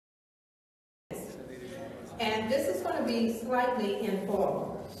And this is going to be slightly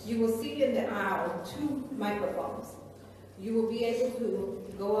informal. You will see in the aisle 2 microphones. You will be able to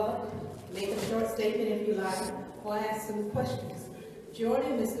go up, make a short statement if you like, or ask some questions.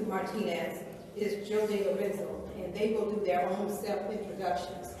 Joining Mr. Martinez is Joe De Lorenzo, and they will do their own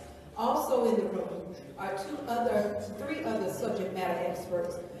self-introductions. Also in the room are 3 other subject matter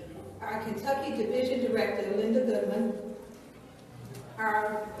experts. Our Kentucky Division Director, Linda Goodman,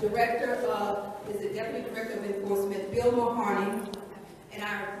 our Deputy Director of Enforcement, Bill Mulharney, and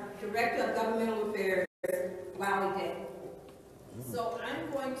our Director of Governmental Affairs, Wally Day. So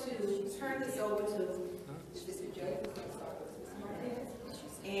I'm going to turn this over to Mr. Joe,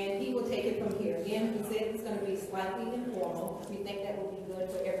 and he will take it from here. Again, he said it's going to be slightly informal. We think that will be good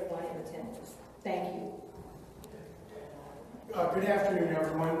for everyone in attendance. Thank you. Good afternoon,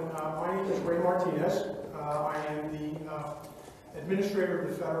 everyone. My name is Ray Martinez. I am the Administrator of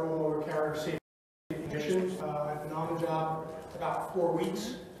the Federal Motor Carrier Safety Commission. I've been on the job about 4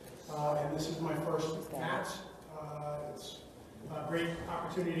 weeks, and this is my first MATS. It's a great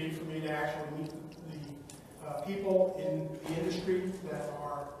opportunity for me to actually meet the people in the industry that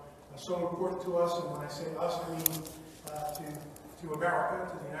are so important to us, and when I say us, I mean to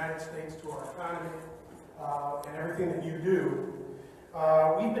America, to the United States, to our economy, and everything that you do.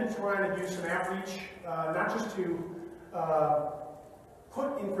 We've been trying to do some outreach, not just to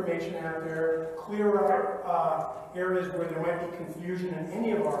put information out there, clear up areas where there might be confusion in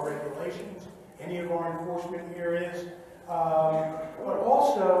any of our regulations, any of our enforcement areas, but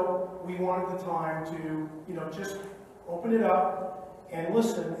also we wanted the time to, just open it up and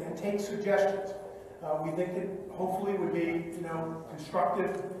listen and take suggestions. We think it hopefully would be,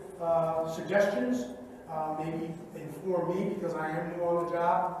 constructive suggestions, maybe inform me because I am new on the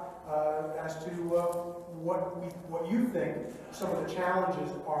job as to what you think some of the challenges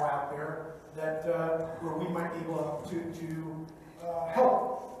are out there that where we might be able to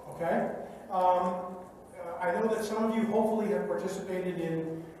help. Okay. I know that some of you hopefully have participated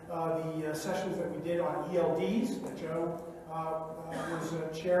in the sessions that we did on ELDs that Joe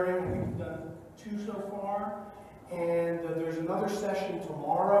was chairing. We've done 2 so far, and there's another session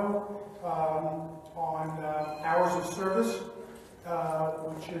tomorrow on hours of service,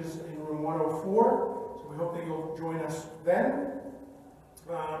 which is in room 104. So we hope that you'll join us then.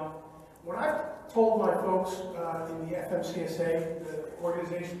 What I've told my folks in the FMCSA, the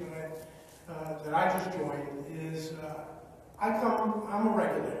organization that I just joined, is I'm a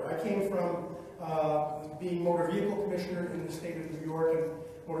regulator. I came from being motor vehicle commissioner in the state of New York and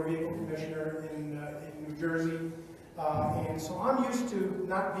motor vehicle commissioner in New Jersey. And so I'm used to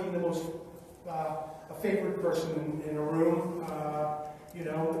not being the most a favorite person in a room.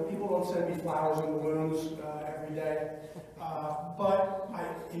 People don't send me flowers and balloons every day. But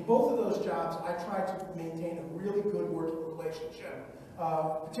in both of those jobs, I try to maintain a really good working relationship,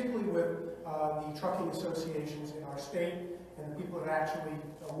 particularly with the trucking associations in our state and the people that actually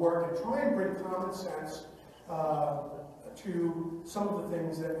work, and try and bring common sense to some of the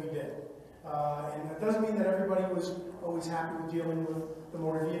things that we did. And that doesn't mean that everybody was always happy with dealing with the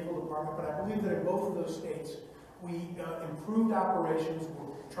motor vehicle department, but I believe that in both of those states, we improved operations,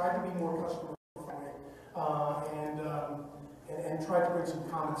 we tried to be more customer friendly, and tried to bring some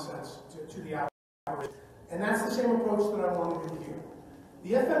common sense to the operation. And that's the same approach that I want to do here.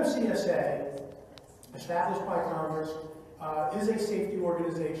 The FMCSA, established by Congress, is a safety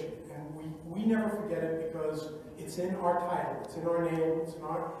organization, and we never forget it because it's in our title, it's in our name, it's in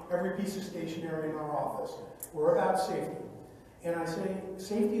every piece of stationery in our office. We're about safety. And I say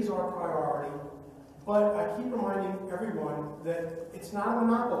safety is our priority, but I keep reminding everyone that it's not a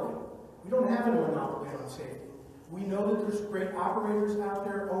monopoly. We don't have a monopoly on safety. We know that there's great operators out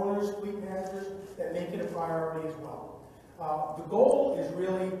there, owners, fleet managers, that make it a priority as well. The goal is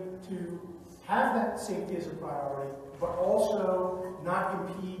really to have that safety as a priority, but also not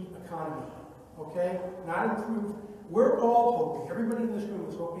impede economy, okay? Not improve. We're all hoping, everybody in this room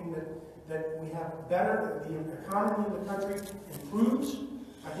is hoping that we have better, the economy in the country improves.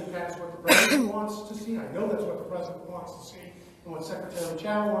 I think that's what the President wants to see. I know that's what the President wants to see and what Secretary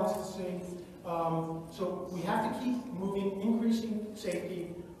Chow wants to see. So we have to keep moving, increasing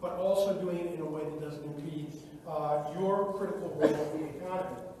safety, but also doing it in a way that doesn't impede your critical role in the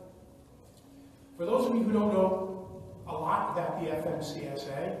economy. For those of you who don't know a lot about the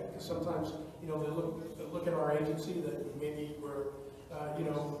FMCSA, because sometimes they look at our agency that maybe we're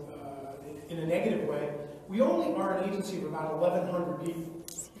in a negative way. We only are an agency of about 1,100 people,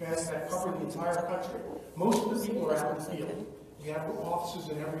 okay, that cover the entire country. Most of the people are out in the field. We have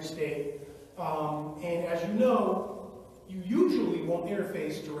offices in every state. And as you know, you usually won't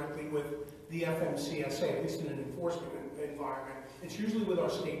interface directly with the FMCSA, at least in an enforcement environment. It's usually with our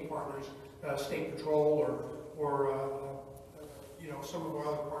state partners, state patrol, or some of our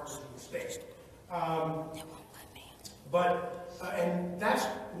other partners in the state. And that's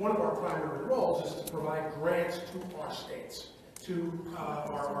one of our primary roles, is to provide grants to our states, to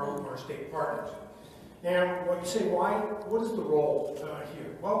our state partners. Now, what you say, what is the role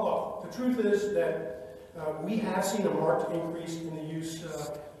here? Well, look, the truth is that we have seen a marked increase in the use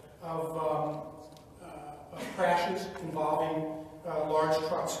of crashes involving large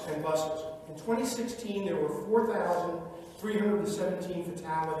trucks and buses. In 2016, there were 4,317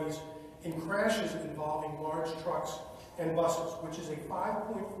 fatalities in crashes involving large trucks and buses, which is a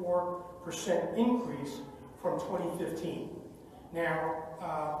 5.4% increase from 2015. Now,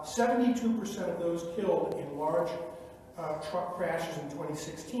 72% of those killed in large truck crashes in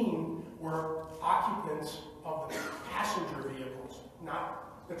 2016 were occupants of the passenger vehicles,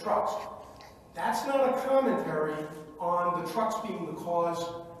 not the trucks. That's not a commentary on the trucks being the cause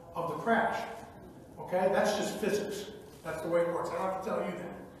of the crash. Okay, that's just physics. That's the way it works. I don't have to tell you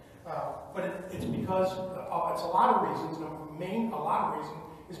that. But it's because it's a lot of reasons. A lot of reason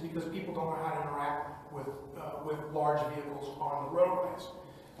is because people don't know how to interact with large vehicles on the roadways.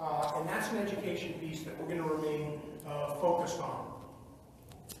 And that's an education piece that we're going to remain focused on.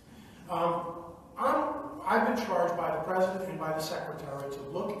 I've been charged by the President and by the Secretary to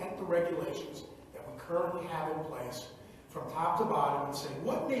look at the regulations that we currently have in place from top to bottom and say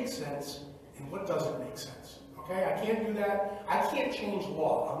what makes sense and what doesn't make sense. Okay, I can't do that. I can't change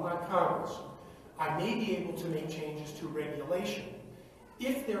law. I'm not Congress. I may be able to make changes to regulation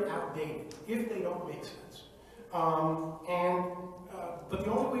if they're outdated, if they don't make sense. But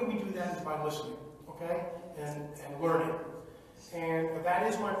the only way we do that is by listening, okay, and learning. And that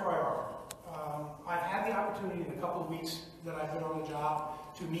is my priority. I've had the opportunity in a couple of weeks that I've been on the job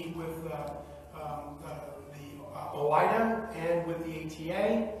to meet with the OIDA and with the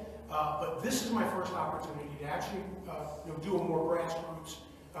ATA, but this is my first opportunity to actually do a more grassroots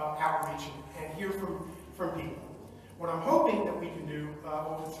outreach and hear from people. What I'm hoping that we can do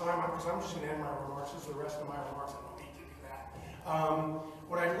over time, because I'm just going to end my remarks, this is the rest of my remarks, I don't need to do that.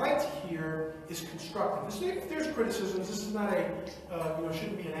 What I'd like to hear is constructive. If there's criticisms, this is not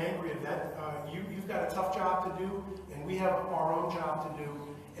shouldn't be an angry event. You've got a tough job to do, and we have our own job to do.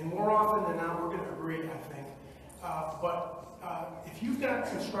 And more often than not, we're going to agree, I think. But if you've got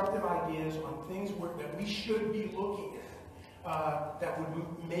constructive ideas on things that we should be looking at, that would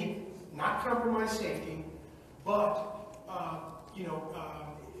not compromise safety, but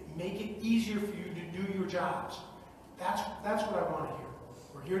make it easier for you to do your jobs. That's what I want to hear.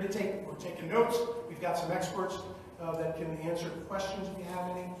 We're taking notes. We've got some experts that can answer questions if you have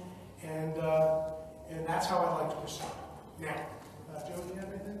any, and that's how I'd like to proceed. Now, Joe, do you have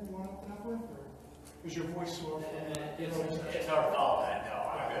anything you want to open up with, or is your voice so? It's hard to follow that. No,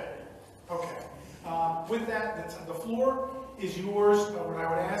 I'm good. Okay. With that, the floor is yours. What I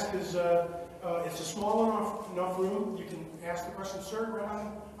would ask is, it's a small enough room. You can ask the question, sir,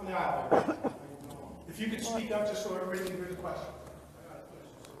 right on the aisle there. If you could speak up just so everybody can hear the question. I got a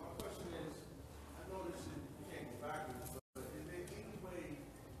question. So my question is, I noticed that you can't go backwards, but is there any way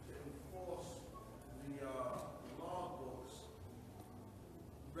to enforce the log books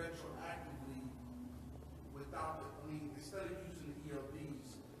retroactively without instead of using the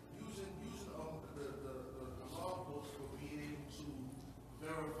ELDs, using the log books for being able to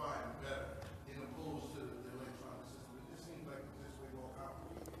verify it better, in opposed to the electronic system? It just seems like this way more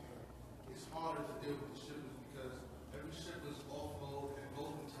complicated. It's harder to deal with the shippers because every shipper's offload and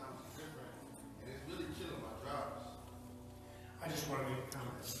loading times is different, and it's really killing my drivers. I just want to make a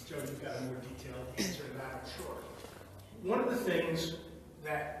comment. Joe, you've got a more detailed answer to that, I'm sure. One of the things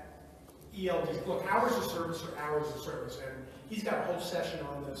that ELDs, look, hours of service are hours of service, and he's got a whole session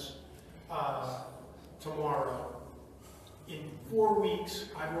on this tomorrow. In 4 weeks,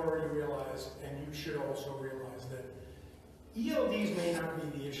 I've already realized, and you should also realize, that ELDs may not be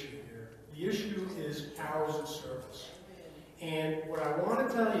the issue here. The issue is hours of service. And what I want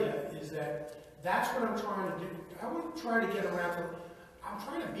to tell you is that that's what I'm trying to do. I want to try to get around to, I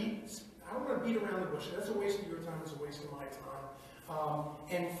don't want to beat around the bush. That's a waste of your time, it's a waste of my time.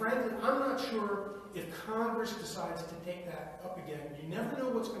 And frankly, I'm not sure if Congress decides to take that up again. You never know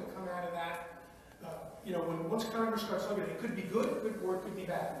what's going to come out of that. Once Congress starts looking at it, it could be good, or it could be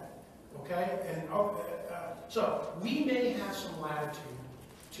bad. Okay? And so we may have some latitude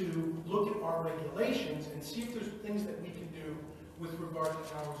to look at our regulations and see if there's things that we can do with regard to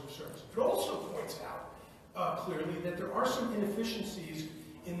hours of service. It also points out clearly that there are some inefficiencies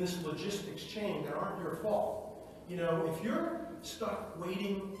in this logistics chain that aren't your fault. You know, if you're stuck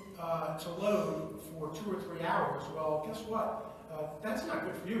waiting to load for 2 or 3 hours, well, guess what? That's not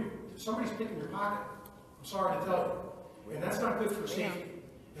good for you. Somebody's picking your pocket. I'm sorry to tell you. And that's not good for safety.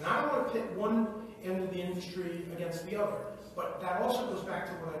 And I don't want to pit one end of the industry against the other. But that also goes back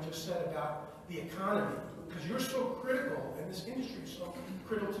to what I just said about the economy. Because you're so critical, and this industry is so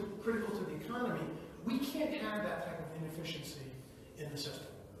critical to the economy, we can't have that type of inefficiency in the system.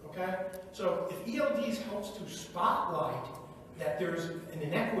 Okay? So if ELDs helps to spotlight that there's an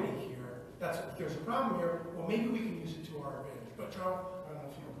inequity here, if there's a problem here, well, maybe we can use it to our advantage. But Charles, I don't know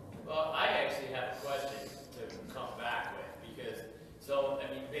if you... Well, I actually have a question to come back with, because, so, I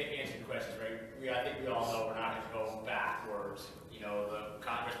mean, they answered the questions, right? I think we all know we're not going to go backwards. You know, the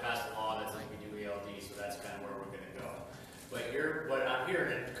Congress passed a law that's like we do ELD, so that's kind of where we're going to go. But what I'm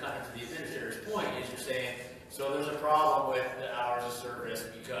hearing, and kind of to the administrator's point, is you're saying, so there's a problem with the hours of service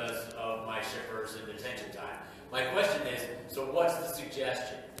because of my shippers and detention time. My question is, so what's the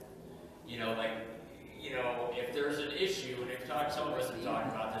suggestion? You know, like, you know, if there's an issue, and some of us have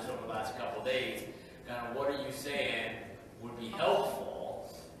talked about this over the last couple of days, kind of what are you saying would be helpful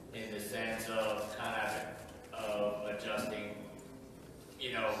in the sense of kind of adjusting,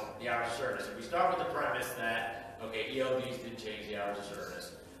 you know, the hours of service? If we start with the premise that, okay, ELDs didn't change the hours of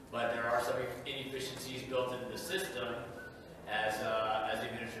service, but there are some inefficiencies built into the system, as the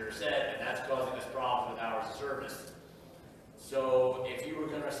administrator said, and that's causing us problems with hours of service. So if you were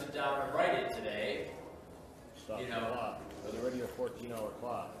going to sit down and write it today, Stop you the know, clock. There's already a 14-hour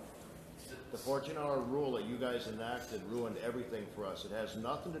clock. The 14-hour rule that you guys enacted ruined everything for us. It has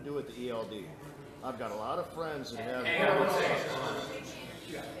nothing to do with the ELD. I've got a lot of friends that have... hang on one second.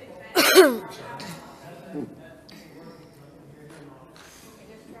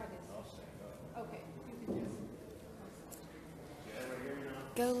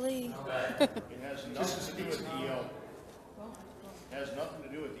 Go Lee. It has nothing to do with the ELD. It has nothing to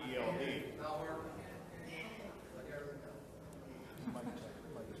do with the ELD.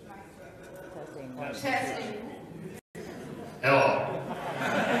 Testing. Hello.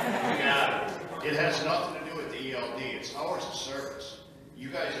 It has nothing to do with the ELD. It's hours of service. You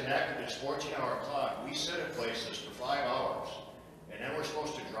guys enacted this 14-hour clock. We sit at places for 5 hours, and then we're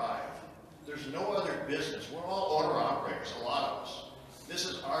supposed to drive. There's no other business. We're all owner-operators, a lot of us. This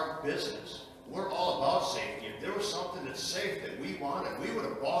is our business. We're all about safety. If there was something that's safe that we wanted, we would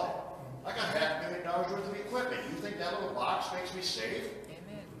have bought it. I got $500,000 worth of equipment. You think that little box makes me safe?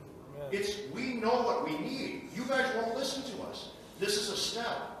 We know what we need. You guys won't listen to us. This is a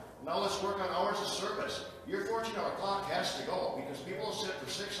step. Now let's work on hours of service. Your 14-hour clock has to go because people will sit for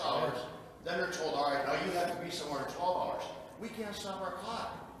 6 hours, then they're told, all right, now you have to be somewhere in 12 hours. We can't stop our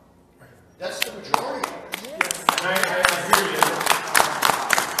clock. That's the majority of it. And I agree with you.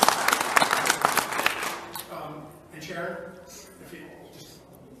 And Sharon, if you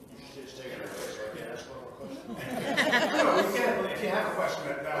Just take it away so I can ask one more question. no, you can, if you have a question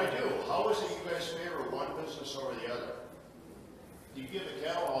I do. How is it you guys favor one business over the other? You give the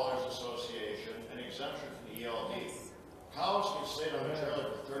Cattle Haulers Association an exemption from the ELD. Cows can sit on a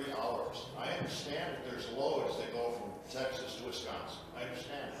trailer for 30 hours. I understand that there's loads that go from Texas to Wisconsin. I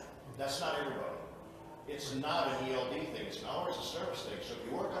understand that. That's not everybody. It's not an ELD thing. It's an hours of service thing. So if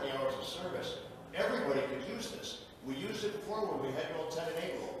you work on the hours of service, everybody could use this. We used it before when we had the old 10 and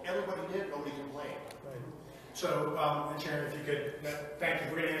 8 rule. Everybody did. Nobody complained. Right. So, Sharon, if you could, thank you.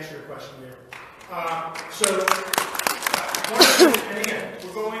 We're going to answer your question there. And again,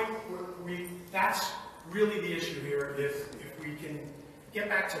 that's really the issue here. If we can get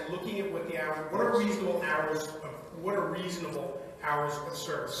back to looking at what the hours, what are reasonable hours of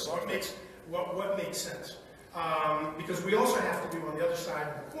service? What makes sense? Because we also have to do on the other side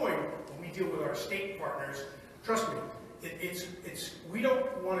of the coin when we deal with our state partners. Trust me, we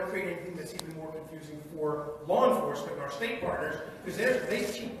don't want to create anything that's even more confusing for law enforcement and our state partners because they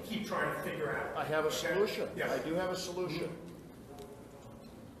keep trying to figure out. I have a solution. Yeah. I do have a solution.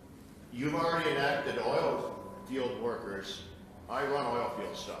 You've already enacted oil field workers. I run oil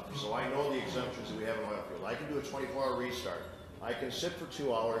field stuff, so I know the exemptions that we have in oil field. I can do a 24-hour restart. I can sit for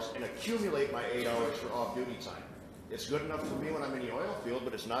 2 hours and accumulate my 8 hours for off-duty time. It's good enough for me when I'm in the oil field,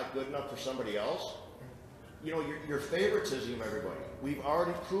 but it's not good enough for somebody else. You know, your favoritism, everybody. We've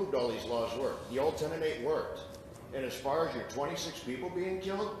already proved all these laws work. The old 10 and 8 worked. And as far as your 26 people being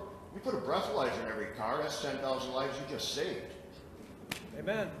killed, you put a breathalyzer in every car, that's 10,000 lives you just saved.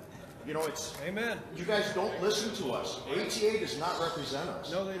 Amen. You know, it's... Amen. You guys don't listen to us. ATA does not represent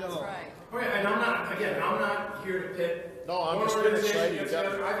us. No, they don't. That's right. Okay, and I'm not here to pit. No, I'm just one getting organization excited. against the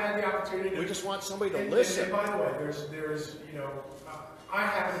other. I've had the opportunity to... We just want somebody to and listen. by the way, there's I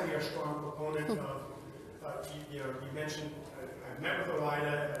happen to be a strong proponent of you mentioned, I've met with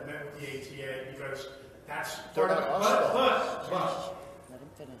OIDA and I've met with the ATA because that's They're part of not it. us,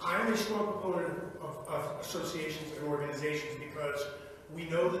 But I'm a strong proponent of associations and organizations because we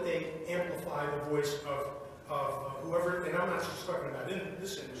know that they amplify the voice of whoever, and I'm not just talking about in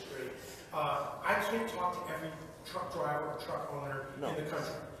this industry. I can't talk to every truck driver or truck owner in the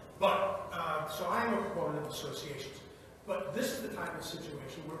country. But, so I am a proponent of associations. But this is the type of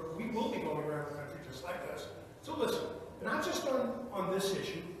situation where we will be going around the country just like this. So listen, not just on this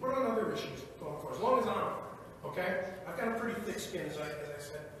issue, but on other issues going forward, as long as I'm, okay? I've got a pretty thick skin, as I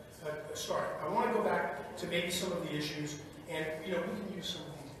said at the start. I want to go back to maybe some of the issues, and, we can use some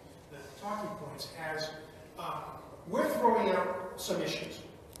of the talking points as we're throwing out some issues.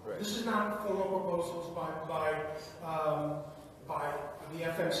 Right. This is not formal proposals by the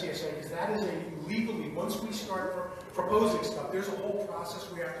FMCSA, because that is a legally, once we start proposing stuff, there's a whole process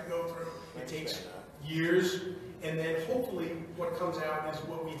we have to go through. It takes years, and then hopefully what comes out is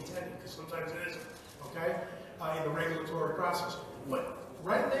what we intended, because sometimes it isn't, okay, in the regulatory process. But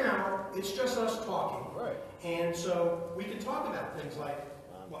right now, it's just us talking. Right. And so we can talk about things like,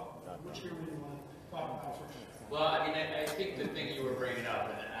 which you really want to talk about first. Well, I think the thing you were bringing up,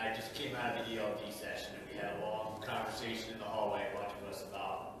 and I just came out of the ELD session, and we had a long conversation in the hallway, a bunch of us,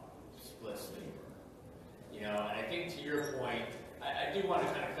 about split sleeper. And I think to your point, I do want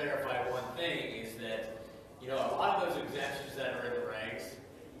to kind of clarify one thing, is that, a lot of those exemptions that are in the regs,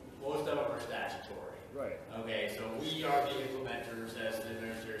 most of them are statutory. Right. Okay, so we are the implementers, as the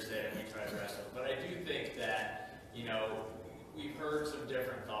administrator said, and we try to address them. But I do think that, we've heard some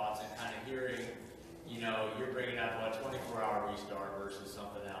different thoughts and kind of hearing, you're bringing up a 24-hour restart versus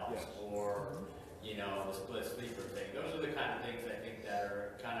something else, yes. Or, the split sleeper thing. Those are the kind of things I think that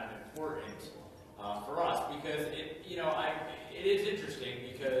are kind of important for us, because it is interesting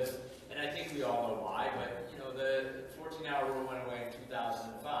because, and I think we all know why, but the 14-hour rule went away in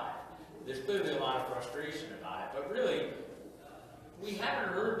 2005. There's clearly a lot of frustration about it, but really, we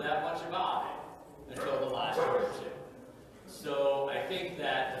haven't heard that much about it until the last year or two. So I think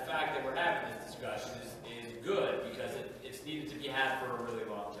that the fact that we're having this discussion is good, because it's needed to be had for a really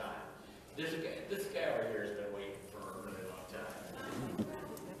long time. This guy over here has been waiting for a really long time.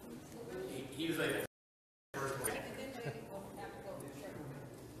 He was like the first one.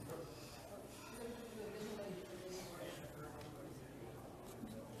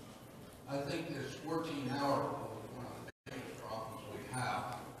 I think this 14-hour rule is one of the biggest problems we have.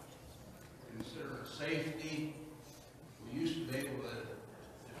 Consider it safety. We used to be able to,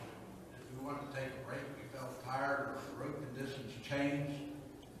 if we wanted to take a break, we felt tired, or the road conditions changed,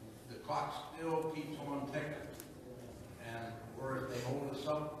 the clock still keeps on ticking. And whereas they hold us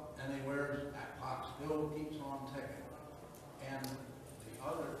up anywhere, that clock still keeps on ticking. And the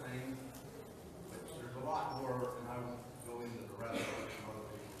other thing, which there's a lot more, and I won't go into the rest of it, some other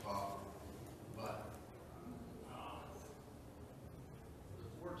people talk, but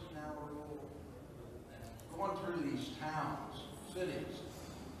the 14-hour rule, going through these towns, cities,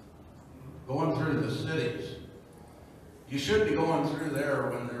 going through the cities, you should be going through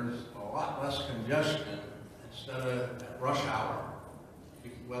there when there's a lot less congestion instead of at rush hour,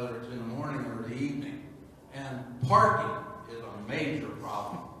 whether it's in the morning or the evening. And parking is a major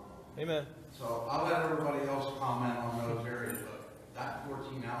problem. Amen. So I'll let everybody else comment on those areas, but that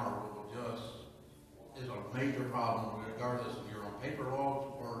 14-hour rule just is a major problem, regardless if you're on paper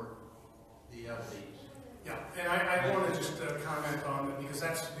logs or the LDs. Yeah, and I want to just comment on it, because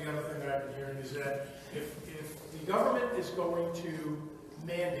that's the other thing that I've been hearing, is that if the government is going to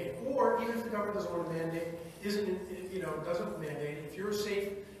mandate, or even if the government doesn't want to mandate, doesn't mandate, if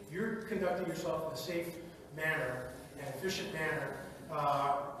you're conducting yourself in a safe manner, an efficient manner,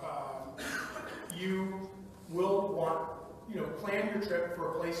 you will want, plan your trip for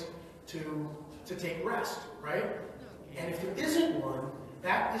a place to take rest, right? And if there isn't one,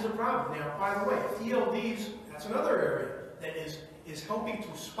 that is a problem. Now, by the way, ELDs, that's another area that is helping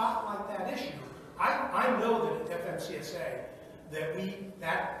to spotlight that issue. I know that at FMCSA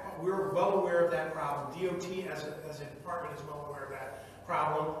that we're well aware of that problem. DOT as a department is well aware of that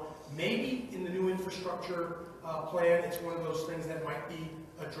problem. Maybe in the new infrastructure plan, it's one of those things that might be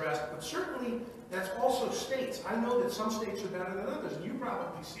addressed, but certainly that's also states. I know that some states are better than others, and you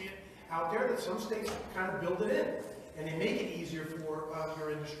probably see it out there that some states kind of build it in. And they make it easier for your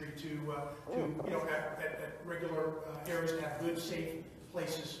industry to at regular areas to have good, safe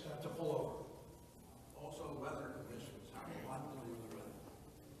places to pull over. Also, weather conditions have a lot to do with it.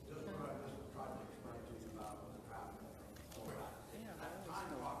 Just what I just tried to explain to you about the traffic. That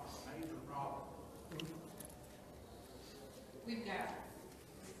time clock is a major problem. We've got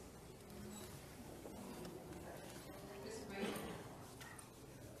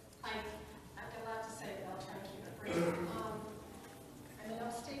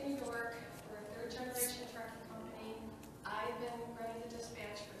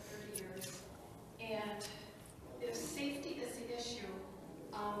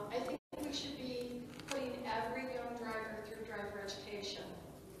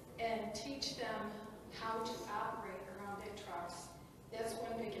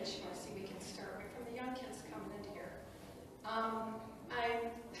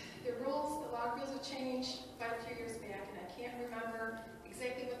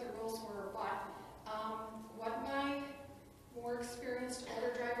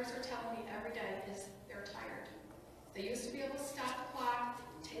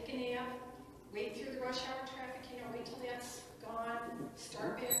rush hour traffic, you know, wait till that's gone,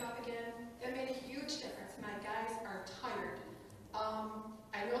 start back up again. That made a huge difference. My guys are tired.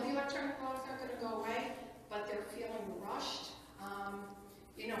 I know the electronic logs are going to go away, but they're feeling rushed.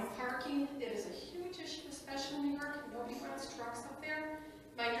 You know, parking, it is a huge issue, especially in New York. Nobody runs trucks up there.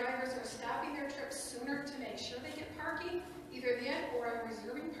 My drivers are stopping their trips sooner to make sure they get parking. Either that or I'm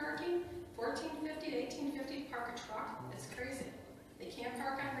reserving parking, $14.50 to $18.50 to park a truck. It's crazy. They can't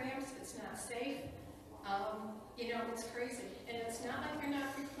park on ramps. It's not safe. You know, it's crazy. And it's not like they're not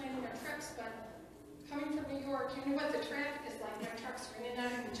replanning their trips, but coming from New York, you know what the traffic is like. My truck's ringing out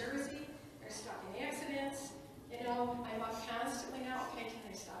in New Jersey. They're stuck in accidents. You know, I'm up constantly now. Okay, can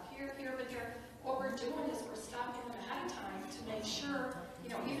they stop here? But what we're doing is we're stopping them ahead of time to make sure,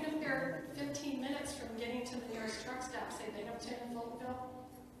 you know, even if they're 15 minutes from getting to the nearest truck stop, say Binghamton and Fultonville,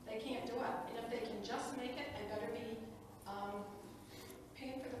 they can't do it. And if they can just make it, I better be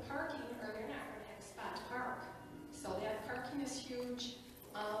paying for the parking or they're not going to have a spot to park. So that parking is huge.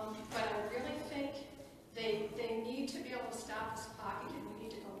 But I really think they need to be able to stop this clock again. We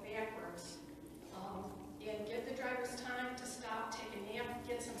need to go backwards. And give the drivers time to stop, take a nap,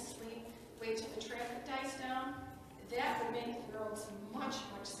 get some sleep, wait till the traffic dies down. That would make the roads much,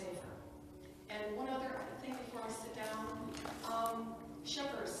 much safer. And one other thing before I sit down,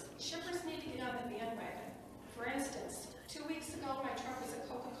 shippers. Shippers need to get on the bandwagon. For instance, 2 weeks ago, my truck was at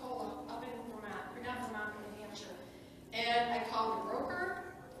Coca-Cola up in Vermont, or not Vermont, but New Hampshire. And I called the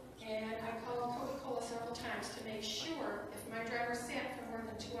broker, and I called Coca-Cola several times to make sure if my driver sat for more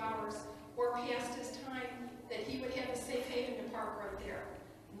than 2 hours or past his time, that he would have a safe haven to park right there.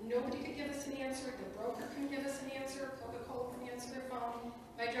 Nobody could give us an answer. The broker couldn't give us an answer. Coca-Cola couldn't answer their phone.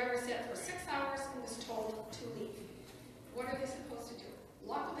 My driver sat for 6 hours and was told to leave. What are they supposed to do?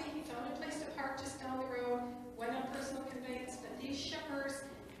 Luckily, he found a place to park just down the road, went on personal conveyance, but these shippers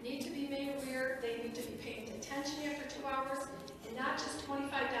need to be made aware. They need to be paying detention after 2 hours, and not just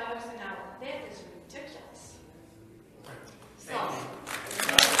 $25 an hour. That is ridiculous. So,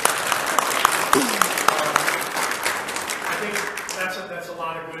 I think that's a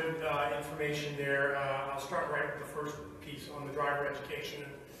lot of good information there. I'll start right with the first piece on the driver education.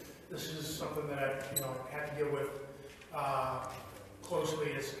 This is something that I've had to deal with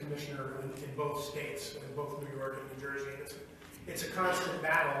closely as commissioner in both states, in both New York and New Jersey. It's a constant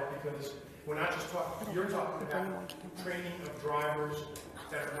battle because we're not just talking. You're talking about training of drivers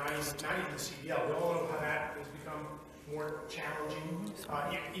that are not even the CDL. We all know how that has become more challenging,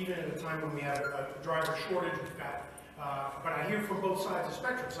 even at a time when we have a driver shortage. We've got, but I hear from both sides of the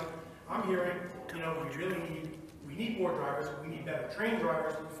spectrum. So I'm hearing, we need more drivers. We need better trained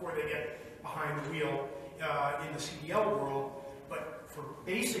drivers before they get behind the wheel in the CDL world. But for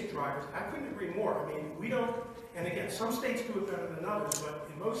basic drivers, I couldn't agree more. I mean, we don't, and again, some states do it better than others, but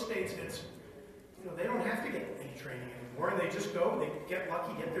in most states, it's, they don't have to get any training anymore, and they just go, they get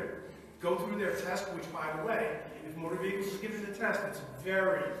lucky, go through their test, which, by the way, if motor vehicles is given the test, it's a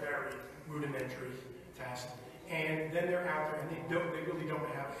very, very rudimentary test. And then they're out there, and they really don't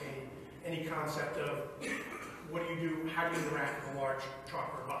have any concept of what do you do, how do you interact with a large truck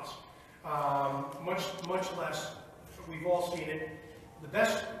or bus. Much less, we've all seen it.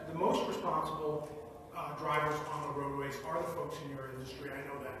 The most responsible drivers on the roadways are the folks in your industry. I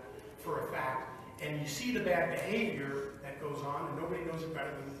know that for a fact. And you see the bad behavior that goes on, and nobody knows it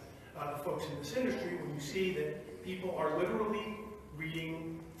better than the folks in this industry, when you see that people are literally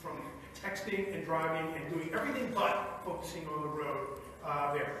reading from texting and driving and doing everything but focusing on the road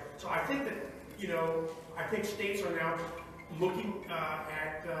there. So I think that, I think states are now looking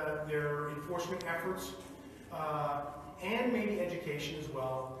at their enforcement efforts and maybe education as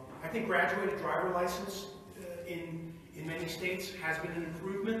well. I think graduated driver license in many states has been an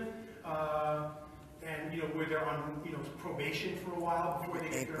improvement. And where they're on probation for a while before they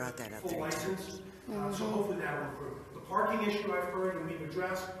get their full license. So hopefully that will improve. The parking issue I've heard and we've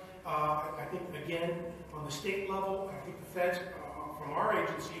addressed. I think again on the state level, I think the feds from our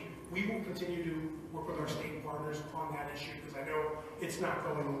agency, we will continue to work with our state partners on that issue because I know it's not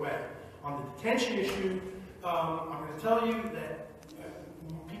going away. On the detention issue, I'm going to tell you that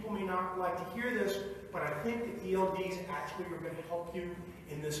people may not like to hear this, but I think the ELDs actually are going to help you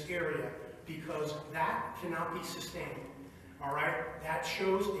in this area, because that cannot be sustained, all right? That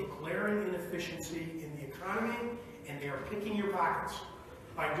shows a glaring inefficiency in the economy, and they are picking your pockets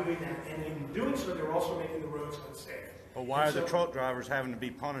by doing that. And in doing so, they're also making the roads unsafe. But why are the truck drivers having to be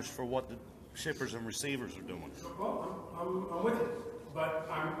punished for what the shippers and receivers are doing? Well, I'm with it, but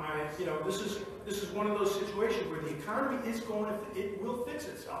this is one of those situations where the economy is it will fix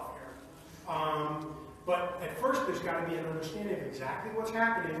itself here. But at first, there's got to be an understanding of exactly what's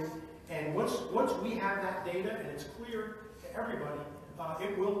happening, and once we have that data and it's clear to everybody,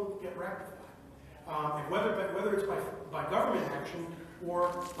 it will get rectified. And whether it's by government action or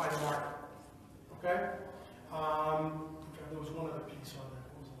by the market. Okay? There was one other piece on that.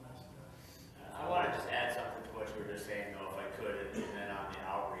 What was the last? I want to just add something to what you were just saying, though, if I could, and then on the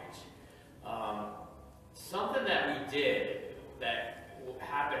outreach. Something that we did that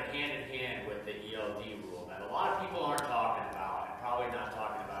happened hand in hand with the ELD rule that a lot of people aren't talking about, and probably not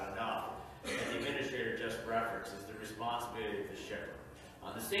talking about enough, and the administrator just referenced, is the responsibility of the shipper.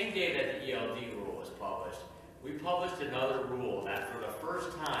 On the same day that the ELD rule was published, we published another rule that for the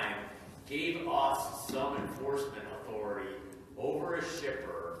first time gave us some enforcement authority over a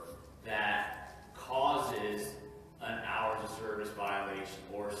shipper that causes an hours of service violation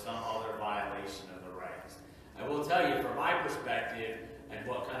or some other violation of the regs. I will tell you, from my perspective, and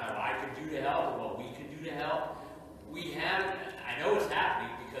what kind of I could do to help and what we can do to help, we have, I know it's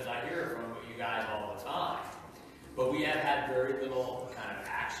happening because I hear it from you guys all the time, but we have had very little kind of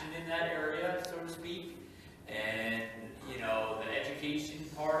action in that area, so to speak. And, you know, the education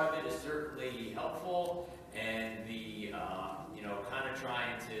part of it is certainly helpful, and the, you know, kind of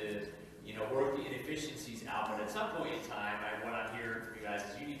trying to, you know, work the inefficiencies out. But at some point in time, what I'm hearing from you guys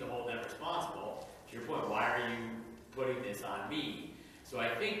is you need to hold them responsible. To your point, why are you putting this on me? So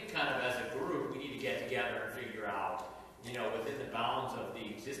I think kind of as a group, we need to get together and figure out, you know, within the bounds of the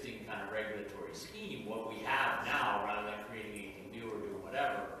existing kind of regulatory scheme, what we have now, rather than creating anything new or doing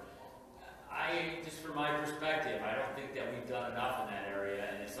whatever. Just from my perspective, I don't think that we've done enough in that area,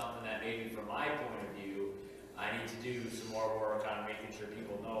 and it's something that maybe from my point of view, I need to do some more work on making sure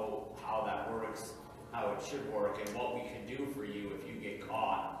people know how that works, how it should work, and what we can do for you if you get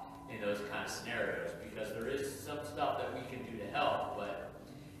caught in those kind of scenarios, because there is some stuff that we can do to help, but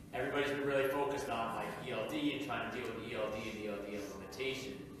everybody's been really focused on like ELD and trying to deal with ELD and ELD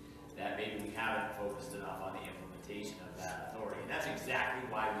implementation, that maybe we haven't focused enough on the implementation of that authority. And that's exactly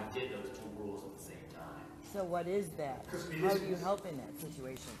why we did those two rules at the same time. So what is that? How do you help in that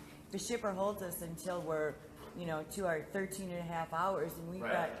situation? The shipper holds us until we're, you know, to our 13 and a half hours, and we've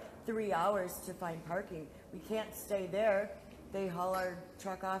got 3 hours to find parking. We can't stay there. They haul our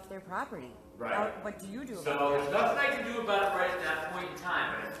truck off their property. Right. What do you do about it? So there's nothing I can do about it right at that point in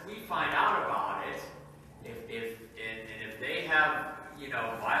time. But if we find out about it, if they have, you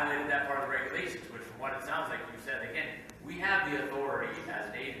know, violated that part of the regulations, which from what it sounds like you said, again, we have the authority as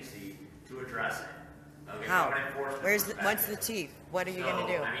an agency to address it. Okay, how? What's the teeth? What are you going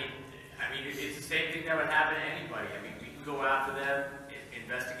to do? I mean, it's the same thing that would happen to anybody. I mean, we can go after them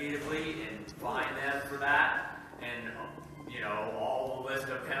investigatively and fine them for that, and you know, all the list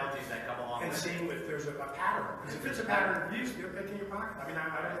of penalties that come along and with it. And see if there's a pattern. Because if it's a pattern of abuse, they're picking your pocket. I mean, I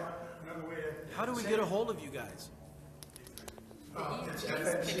don't know another way to... How do we get a hold of you guys? It's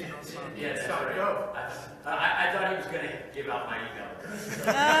FMCSA. Yeah, that's right. I thought he was going to give out my email address.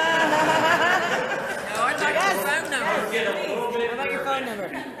 No, I thought your phone number. How about your phone number?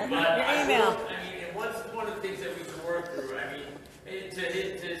 Your email. I mean, and what's one of the things that we can work through? I mean, to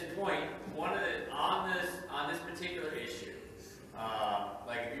his point, on this particular issue,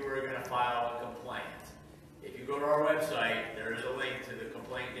 like if you were going to file a complaint, if you go to our website, there is a link to the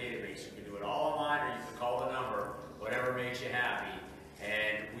complaint database. You can do it all online, or you can call the number, whatever makes you happy,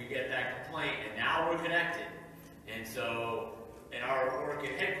 and we get that complaint, and now we're connected. And so, in our work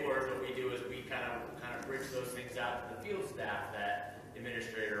at headquarters, what we do is we kind of bridge those things out to the field staff that the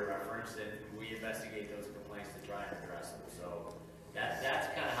administrator referenced, and we investigate those complaints to try and address them. So that's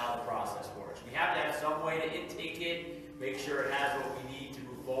kind of how the process works. We have to have some way to intake it, make sure it has what we need to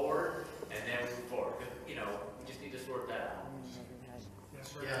move forward, and then move forward. You know, we just need to sort that out.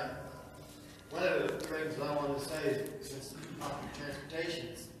 Yes, sir. Yeah. One of the things I wanted to say is, since public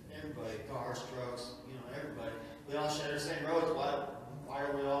transportation, everybody, cars, trucks, you know, everybody, we all share the same roads. Why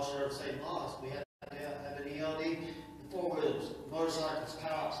don't we all share the same laws? We have to have an ELD, four-wheelers, motorcycles,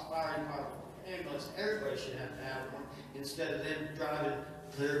 cops, fire department, ambulance. Everybody should have to have one, instead of them driving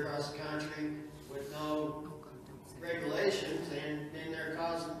clear across the country with no regulations, and then they're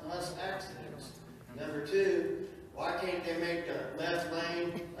causing us accidents. Number two, why can't they make the left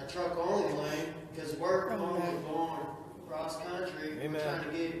lane a truck-only lane? Because we're only going across country, we're trying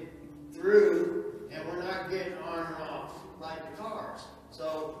to get through, and we're not getting on and off like the cars.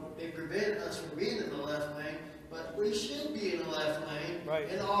 So they prevent us from being in the left lane, but we should be in the left lane,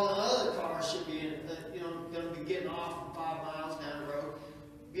 and all the other cars should be in, you know, going to be getting off 5 miles down the road,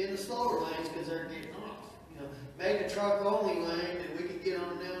 be in the slower lanes because they're getting off. You know, make a truck-only lane, and we can get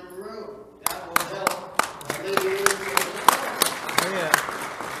on down the road. That will help alleviate. Yeah.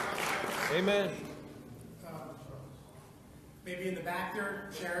 Amen. back there,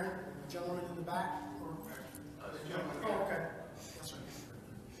 Sharon, the gentleman in the back? Oh, okay. Yes, sir.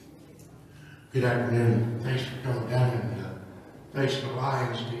 Good afternoon. Thanks for coming down and facing the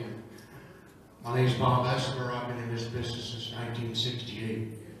Lions team. My name is Bob Essler. I've been in this business since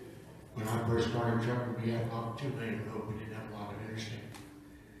 1968. When I first started trucking, we had about 2 lane road. We didn't have a lot of interstate.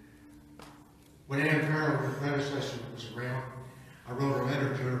 When Ann Farrell, the predecessor, was around, I wrote a letter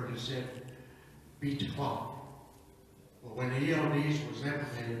to her that said, beat the clock. Well, when the ELDs was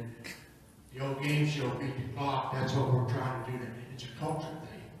implemented, the old game show beat the clock. That's what we're trying to do. It's a culture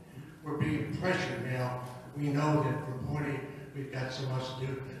thing. We're being pressured now. We know that reporting, we've got so much to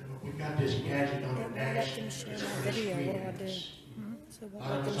do, but we've got this gadget on the dash. It's on the screen. A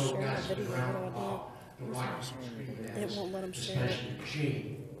lot of us old guys sit around and don't like to screen that, especially the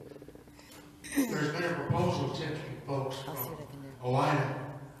machine. There's been a proposal sent to you folks from OIDA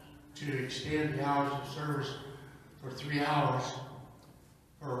to extend the hours of service for 3 hours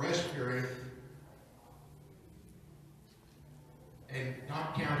for a rest period and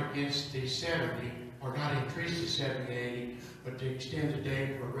not count against the 70, or not increase the 70 80, but to extend the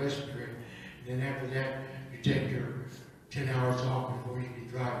day for a rest period. And then after that, you take your 10 hours off before you can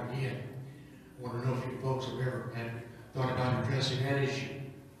drive again. I want to know if you folks have ever thought about addressing that issue.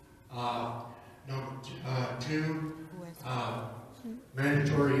 Number two,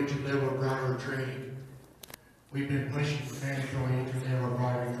 mandatory entry-level driver training. We've been pushing for mandatory entry-level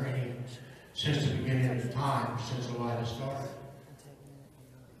driver training since the beginning of the time, since the light has started.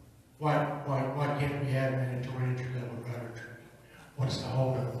 Why can't we have mandatory entry-level driver training? What's the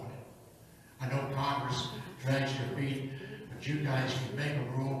holdup on it? I know Congress drags their feet, but you guys can make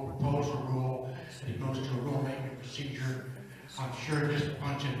a rule, propose a rule, and it goes to a rulemaking procedure. I'm sure this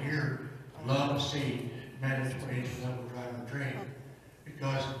bunch in here would love to see mandatory entry-level driver training,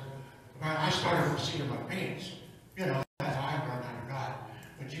 because I started from seeing my pants. You know, that's how I learned how to drive.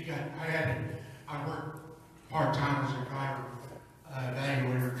 But I worked part-time as a driver,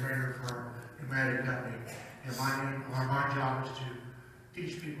 evaluator, trainer for a pneumatic company. And my job is to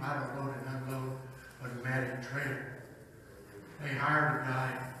teach people how to load and unload a pneumatic trailer. They hired a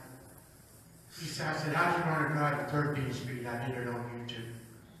guy. I said, how'd you learn to drive at 13 speed? I did it on YouTube.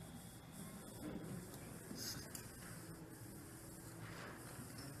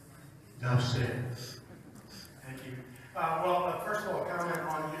 No said. Thank you. First of all, a comment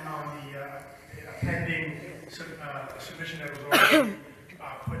on the pending submission that was already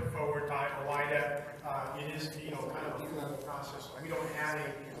put forward by OIDA. It is, kind of a formal process. We don't have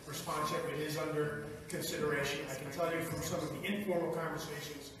a response yet, but it is under consideration. I can tell you from some of the informal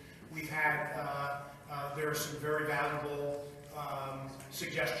conversations we've had, there are some very valuable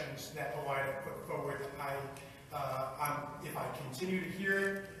suggestions that OIDA put forward. If I continue to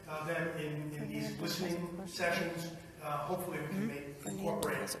hear them in these listening sessions, hopefully we can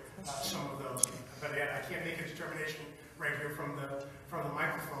incorporate some of those. But again, I can't make a determination right here from the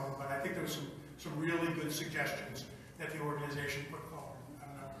microphone, but I think there was some really good suggestions that the organization put forward. I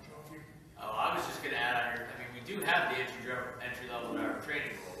don't know, Joe, if you... I was just going to add on here, we do have the entry-level driver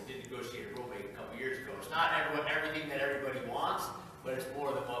training rule. We did negotiate a rulemaking a couple years ago. It's not everything that everybody wants, but it's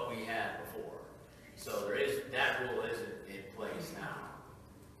more than what we had before. So that rule is in place now.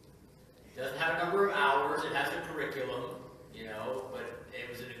 It doesn't have a number of hours, it has a curriculum, but it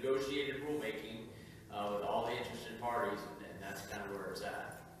was a negotiated rulemaking with all the interested parties, and that's kind of where it's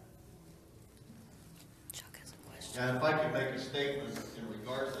at. Chuck has a question. And if I could make a statement in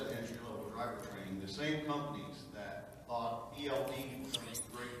regards to entry-level driver training, the same companies that thought ELD was going to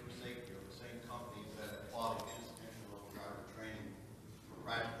be great for safety are the same companies that fought against entry-level driver training for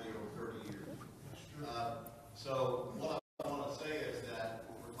practically over 30 years. So what I want to say is that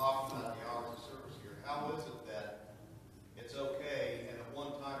when we're talking about the hours of service here, how is it that it's okay, and at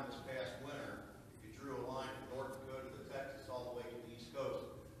one time this past winter, if you drew a line from North Dakota to Texas all the way to the East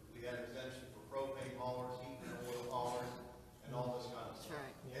Coast, we had exemption for propane haulers, heat and oil haulers, and all this kind of stuff.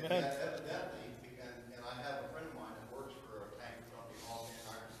 Right. And that evidently, and I have a friend of mine that works for a tanker company called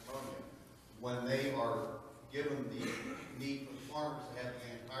Anheuser Ammonia, when they are given the meat from the farmers to have the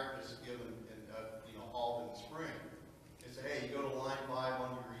anhydrous given and hauled in the spring, they say, hey, you go to line 5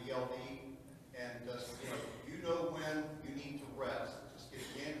 on your ELD, and just you know when you need to rest. Just get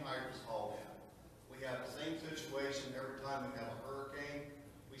the anhydrous hauled in. We have the same situation every time we have a hurricane.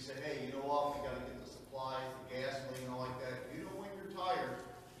 We say, hey, you know what? We got to get the supplies, the gasoline, all like that. You know when you're tired.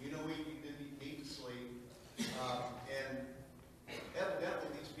 You know when you need to sleep. And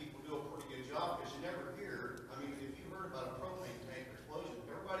evidently, these people do a pretty good job, because you never hear. I mean, if you heard about a propane tank explosion,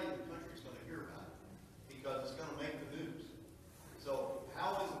 everybody in the country is going to hear about it, because it's going to make the news. So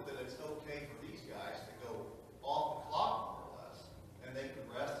how is it that it's okay for these guys to go off the clock, more or less,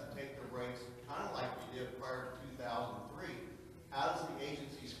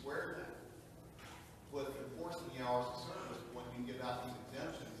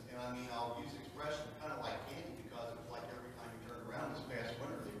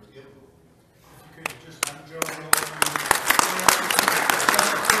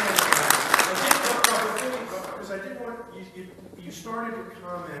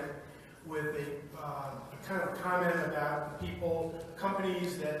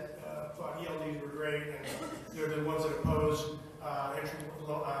 companies that thought ELDs were great, and they're the ones that oppose entry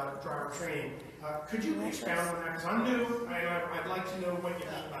driver training. Could you expound on that? Because I'm new, and I'd like to know what you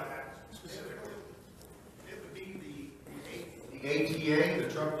mean by that specifically. It would be the ATA,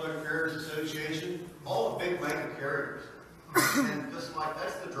 the Truckload Carriers Association, all the big mega carriers. And just like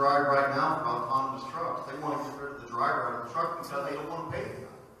that's the drive right now for autonomous trucks. They want to get rid of the driver out of the truck because they don't want to pay them.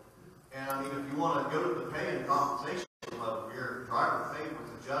 And I mean, if you want to go to the pay and compensation level here, driver pay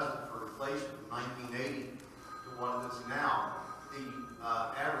was adjusted for inflation from 1980 to what it is now. The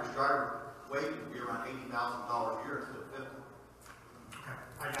average driver wage would be around $80,000 a year instead of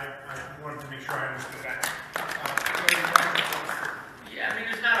 $50,000. I wanted to make sure I understood that. Yeah, I mean,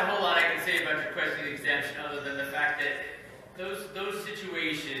 there's not a whole lot I can say about your question of exemption other than the fact that those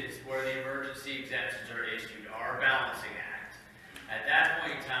situations where the emergency exemptions are issued are a balancing act. At that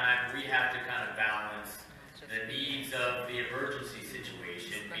point in time, we have to kind of balance the needs of the emergency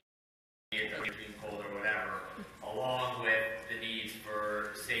situation, be it being cold or whatever, along with the needs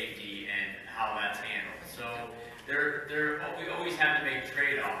for safety and how that's handled. So we always have to make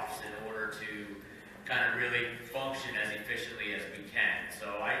trade-offs in order to kind of really function as efficiently as we can.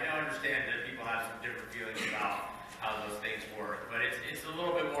 So I understand that people have some different feelings about how those things work, but it's a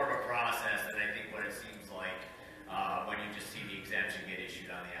little bit more of a process than I think what it seems like when you just see the exemption get issued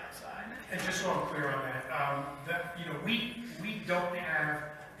on the outside. And just so I'm clear on that, we don't have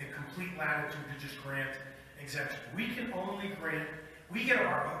the complete latitude to just grant exemptions. We can only grant, we get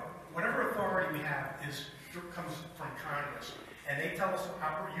whatever authority we have comes from Congress, and they tell us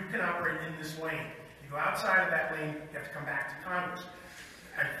you can operate in this lane. You go outside of that lane, you have to come back to Congress.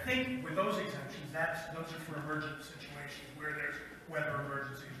 I think with those exemptions, those are for emergent situations where there's weather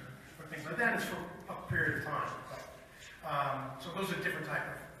emergencies or things like that. It's for a period of time. So those are different type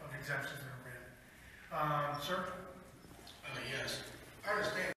of exemptions that are granted. Sir? Yes. I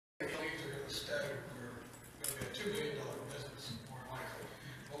understand that leads are going to stay. We're going to be a $2 billion business, more likely.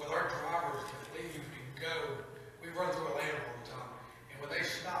 But with our drivers that leave and go, we run through Atlanta all the time. And when they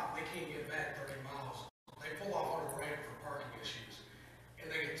stop, they can't get back 30 miles. They pull off on a ramp for parking issues. And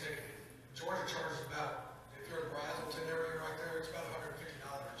they get ticketed. Georgia charges about, if you're in the Brazelton area right there, it's about $150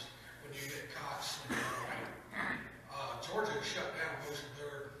 when you get caught slipping on the ramp. Georgia has shut down most of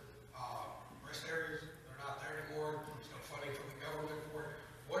their rest areas. They're not there anymore. There's no funding from the government for it.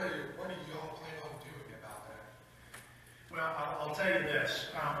 What do y'all plan on doing about that? Well, I'll tell you this,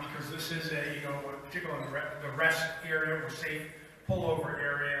 because this is particularly in the rest area or safe pullover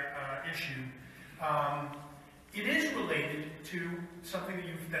area issue. It is related to something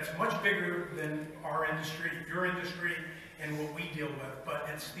that's much bigger than our industry, your industry, and what we deal with. But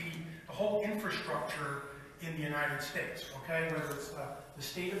it's the whole infrastructure in the United States, okay? Whether it's the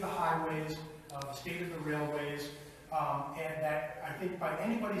state of the highways, the state of the railways, and that, I think by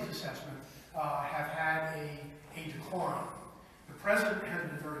anybody's assessment, have had a decline. The President has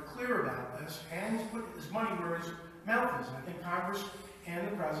been very clear about this, and he's put his money where his mouth is. And I think Congress and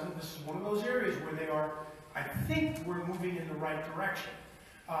the President, this is one of those areas where they are, I think we're moving in the right direction.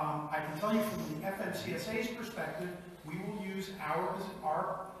 I can tell you from the FMCSA's perspective, we will use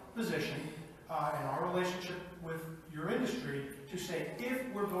our position and our relationship with your industry to say,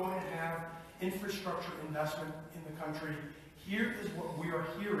 if we're going to have infrastructure investment in the country, here is what we are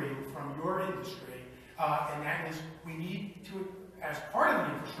hearing from your industry, and that is we need to, as part of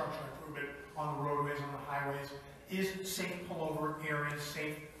the infrastructure improvement on the roadways, on the highways, is safe pullover areas,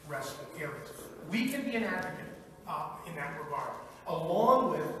 safe rest areas. We can be an advocate in that regard,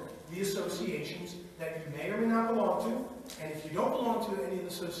 along with the associations that you may or may not belong to. And if you don't belong to any of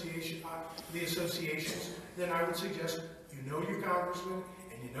the associations, then I would suggest you know your congressman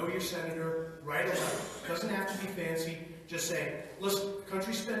and you know your senator, write a letter. It doesn't have to be fancy. Just say, listen, the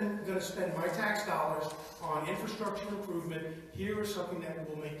country's going to spend my tax dollars on infrastructure improvement. Here is something that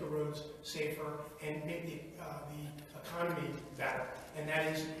will make the roads safer and make the economy better. And that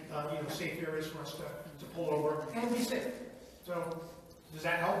is, safe areas for us to pull over and be safe. So, does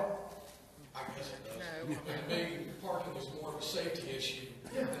that help? I guess it does. No. But to me, parking is more of a safety issue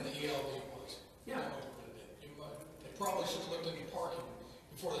than the ELD was. Yeah. They probably should have looked into parking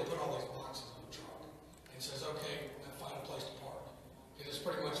before they put all these boxes on the truck and says, okay, now find a place to park. Because it's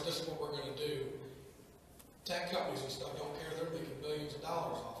pretty much, this is what we're going to do. Tech companies and stuff don't care. They're making millions of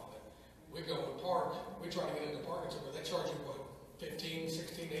dollars off of it. We go and park. We try to get into parking somewhere. They charge you, what, $15,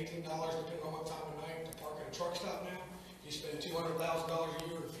 $16, $18, depending on what time of night to park at a truck stop now. You spend $200,000 a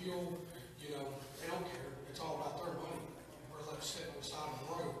year in fuel. They don't care. It's all about their money. We're left sitting on the side of the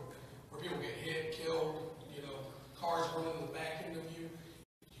road where people get hit, killed, cars running in the back end of you.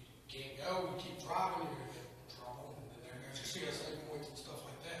 You can't go. You keep driving. You're going to get in trouble. And then there's your CSA point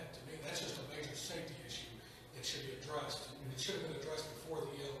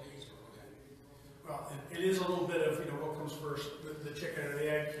it is a little bit of, what comes first, the chicken or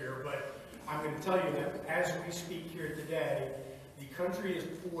the egg here, but I'm going to tell you that as we speak here today, the country is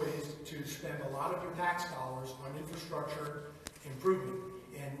poised to spend a lot of your tax dollars on infrastructure improvement.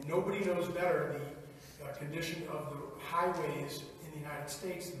 And nobody knows better the condition of the highways in the United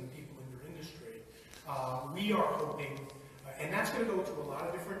States than the people in your industry. We are hoping, and that's going to go to a lot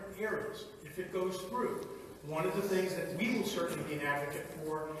of different areas if it goes through. One of the things that we will certainly be an advocate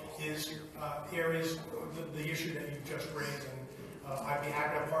for is areas, the issue that you've just raised, and I'd be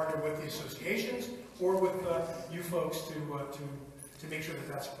happy to partner with the associations or with you folks to make sure that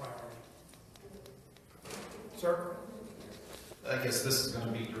that's a priority. Sir? I guess this is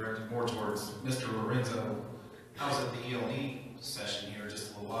going to be directed more towards Mr. Lorenzo. I was at the ELD session here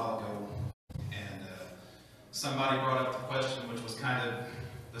just a little while ago, and somebody brought up the question, which was kind of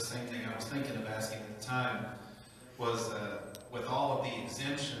the same thing I was thinking of asking at the time, was with all of the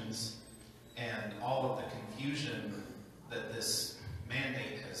exemptions and all of the confusion that this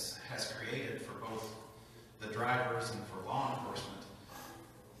mandate has created for both the drivers and for law enforcement,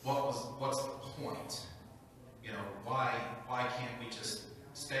 what's the point? Why can't we just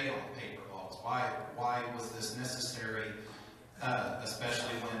stay on paper laws? Why was this necessary,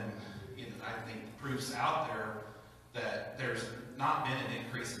 especially when I think the proof's out there that there's not been an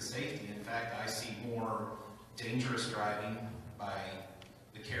increase in safety. In fact, I see more dangerous driving by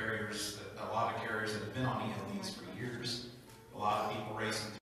the carriers, a lot of carriers that have been on ELDs for years. A lot of people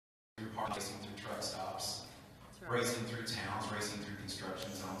racing through parks, racing through truck stops, racing through towns, racing through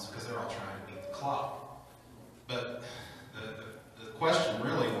construction zones, because they're all trying to beat the clock. But the question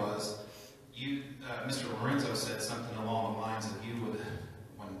really was, Mr. Lorenzo said something along the lines of you would,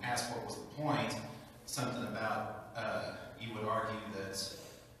 when asked what was the point, something about you would argue that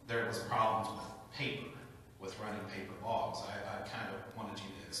there was problems with paper, with running paper logs. I kind of wanted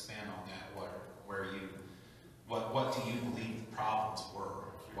you to expand on that. What do you believe the problems were?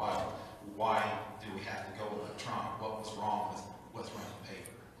 Why do we have to go electronic? What was wrong with running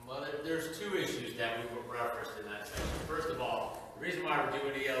paper? Well, there's two issues that we referenced in that section. First of all, the reason why we're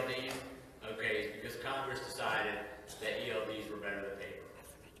doing ELDs, okay, is because Congress decided that ELDs were better than paper.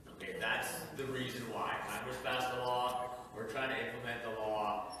 Okay, that's the reason why. Congress passed the law, we're trying to implement the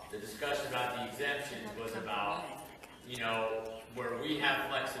law. The discussion about the exemptions was about, where we have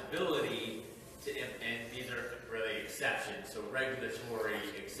flexibility to, and these are really exceptions, so regulatory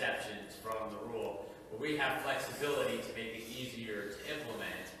exceptions from the rule, where we have flexibility to make it easier to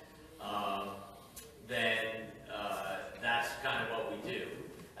implement, then that's kind of what we do.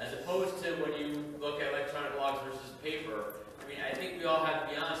 As opposed to when you look at electronic logs versus paper, I think we all have to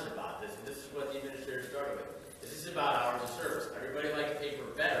be honest about this, and this is what the administrator started with. This is about hours of service. Everybody liked paper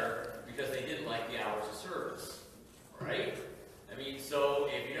better because they didn't like the hours of service, right? So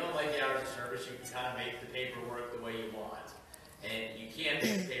if you don't like the hours of service, you can kind of make the paper work the way you want. And you can't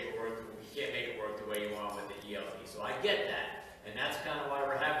make the paper work, you can't make it work the way you want with the ELD. So I get that. And that's kind of why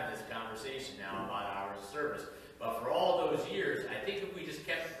we're having this conversation now about hours of service. But for all those years, I think if we just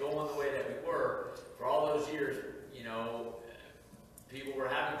kept going the way that we were, for all those years, people were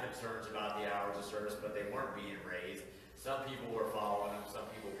having concerns about the hours of service, but they weren't being raised. Some people were following them, some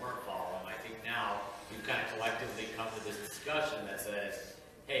people weren't following them. I think now we've kind of collectively come to this discussion that says,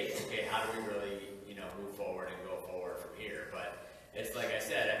 hey, okay, how do we really, move forward and go forward from here? But it's like I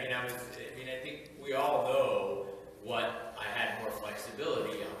said, I think we all know what I had more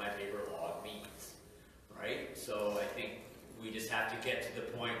flexibility on my paper log means, right? So I think we just have to get to the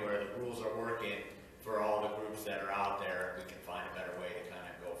point where the rules are working for all the groups that are out there, and we can find a better way to kind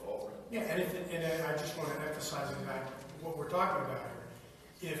of go forward. Yeah, and I just want to emphasize that what we're talking about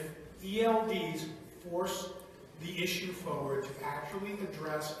here. If ELDs force the issue forward to actually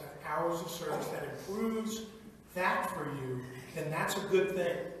address hours of service that improves that for you, then that's a good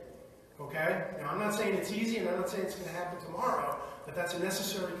thing. Okay? Now, I'm not saying it's easy, and I'm not saying it's going to happen tomorrow, but that's a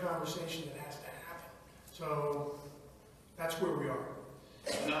necessary conversation that has to happen. So that's where we are.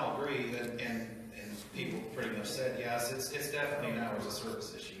 And I'll agree, and people pretty much said, yes, it's definitely an hours of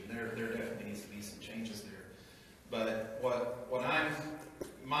service issue. There definitely needs to be some changes there. But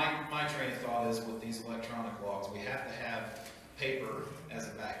my train of thought is with these electronic logs, we have to have paper as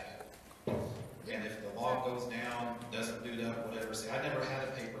a backup. And if the log goes down, doesn't boot up, whatever, see, I never had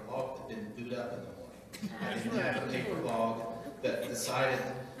a paper log that didn't boot up in the morning. I didn't have a paper log that decided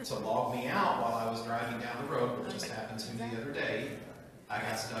to log me out while I was driving down the road, which just happened to me the other day. I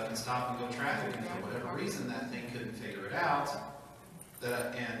got stuck in stop and go traffic, and for whatever reason, that thing couldn't figure it out.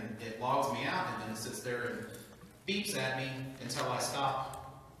 And it logs me out, and then it sits there and beeps at me until I stop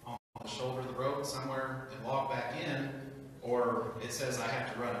on the shoulder of the road somewhere and log back in, or it says I have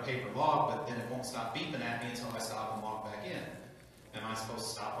have to run a paper log, but then it won't stop beeping at me until I stop and log back in. Am I supposed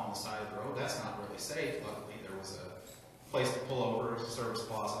to stop on the side of the road? That's not really safe. Luckily, there was a place to pull over, a service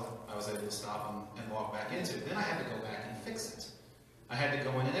plaza. I was able to stop and log back into. Then I had to go back and fix it. I had to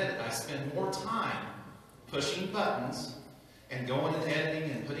go in and edit. I spend more time pushing buttons and going and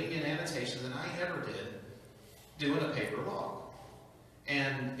editing and putting in annotations than I ever did doing a paper log.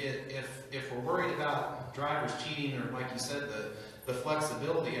 And if we're worried about drivers cheating, or like you said, the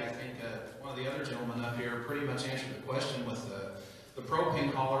flexibility, I think one of the other gentlemen up here pretty much answered the question with the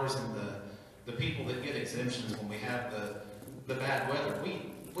propane haulers and the people that get exemptions when we have the bad weather.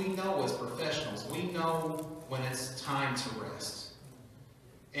 We know as professionals, we know when it's time to rest.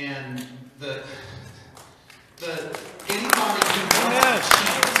 And anybody who wants to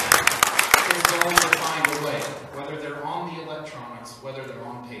cheat is going to find a way, whether they're on the electronics, whether they're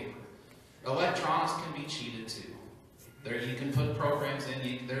on paper. Electronics can be cheated too. There you can put programs in,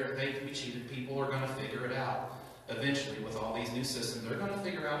 they can be cheated. People are going to figure it out. Eventually, with all these new systems, they're going to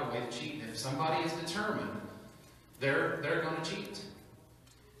figure out a way to cheat. And if somebody is determined, they're going to cheat.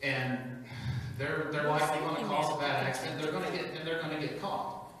 And they're likely going to cause a bad accident. They're going to get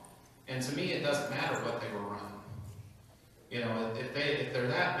caught. And to me, it doesn't matter what they were running. You know, if they're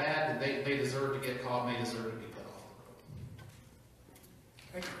that bad, then they deserve to get caught and they deserve to be put off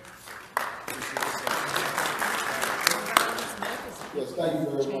the road. Yes, thank you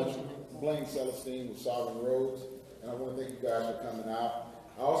very much. Blaine with Sovereign Roads, and I want to thank you guys for coming out.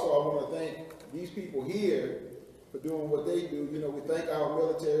 I want to thank these people here for doing what they do. You know, we thank our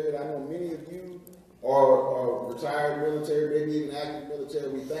military, and I know many of you are retired military, maybe even active military.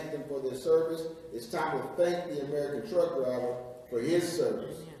 We thank them for their service. It's time to thank the American truck driver for his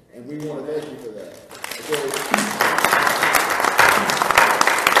service, and we want to thank you for that.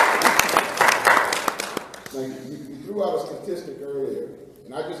 Thank you. You threw out a statistic earlier,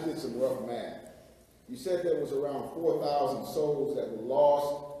 and I just did some rough math. You said there was around 4,000 souls that were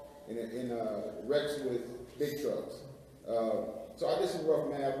lost in wrecks with big trucks. So I did some rough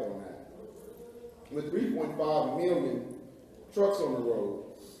math on that. With 3.5 million trucks on the road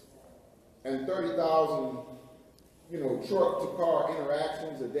and 30,000, truck-to-car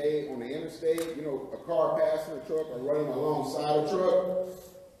interactions a day on the interstate, a car passing a truck or running alongside a truck,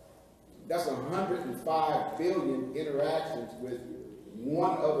 that's 105 billion interactions with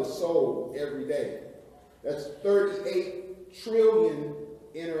one other soul every day. That's 38 trillion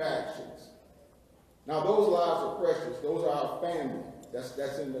interactions. Now, those lives are precious. Those are our family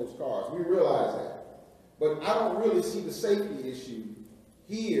that's in those cars. We realize that. But I don't really see the safety issue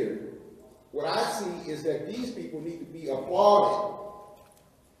here. What I see is that these people need to be applauded,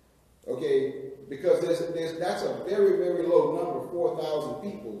 okay? Because that's a very, very low number, 4,000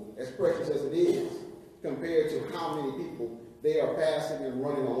 people, as precious as it is, compared to how many people they are passing and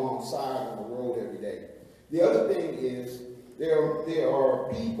running alongside on the road every day. The other thing is there are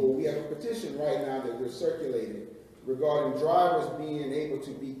people, we have a petition right now that we're circulating regarding drivers being able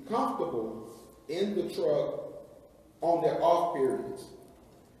to be comfortable in the truck on their off periods.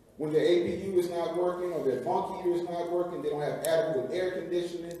 When their APU is not working or their bunk heater is not working, they don't have adequate air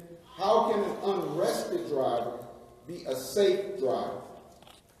conditioning. How can an unrested driver be a safe driver?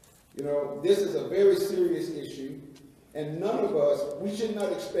 You know, this is a very serious issue, and none of us, we should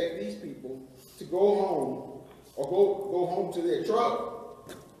not expect these people to go home or go home to their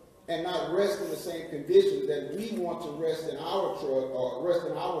truck and not rest in the same conditions that we want to rest in our truck or rest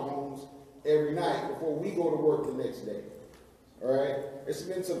in our homes every night before we go to work the next day. All right? It's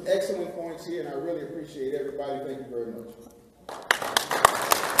been some excellent points here, and I really appreciate everybody. Thank you very much.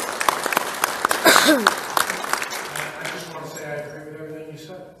 I just want to say I agree with everything you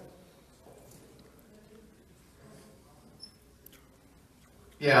said.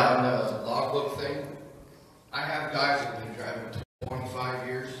 Yeah, on the logbook thing, I have guys that have been driving 25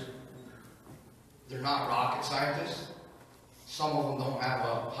 years. They're not rocket scientists. Some of them don't have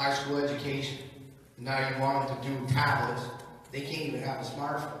a high school education. Now you want them to do tablets. They can't even have a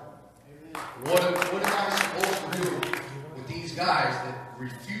smartphone. What am I supposed to do with these guys that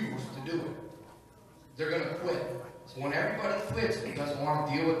refuse to do it? They're going to quit. So when everybody quits and doesn't want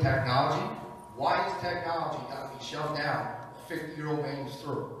to deal with technology, why is technology got to be shoved down a 50-year-old man's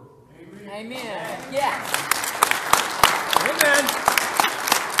throat? Amen. Yes. Amen.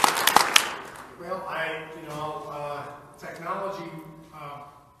 Well, technology,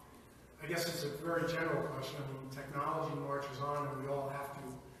 I guess it's a very general question. I mean, technology marches on, and we all have to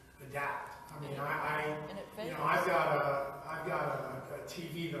adapt. I mean, I've got a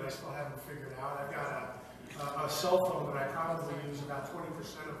TV that I still haven't figured out. I've got a cell phone that I probably use about 20%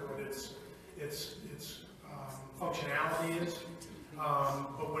 of what its functionality is.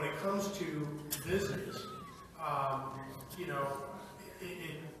 But when it comes to business, you know,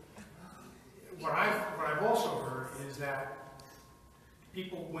 what I've also heard is that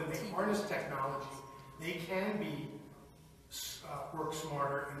people, when they harness technology, they can work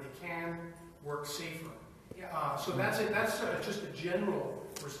smarter and they can work safer. So that's it. That's just a general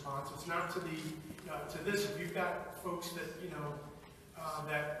response. It's not to the to this. If you've got folks that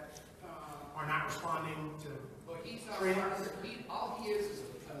that are not responding to training. All he is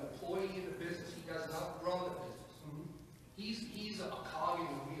an employee in the business. He does not run the business. He's a cog in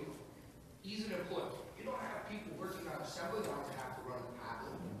the wheel. He's an employee. You don't have people working on assembly lines that have to run the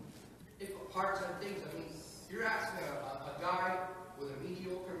pattern. If parts and things, I mean, you're asking a guy with a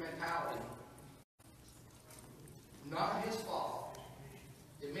mediocre mentality, not his fault,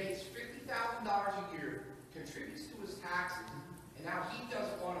 that makes $50,000 a year, contributes to his taxes, and now he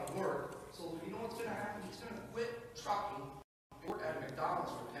doesn't want to work. So you know what's going to happen? He's going to quit trucking and work at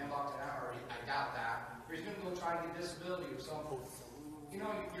McDonald's for $10 an hour. I doubt that. Or he's going to go try to get disability or something. You know,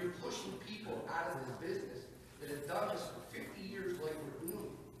 you're pushing people out of this business that have done this for 50 years like we're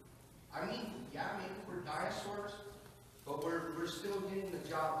doing. I mean, yeah, maybe we're dinosaurs, but we're still getting the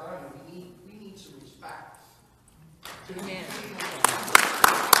job done, and we need some respect. Amen.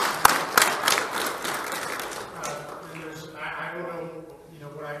 I don't know,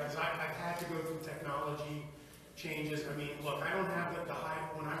 because I've had to go through technology changes. I mean, look, I don't have the high.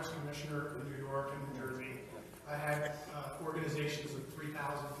 When I was commissioner in New York and New Jersey, I had organizations of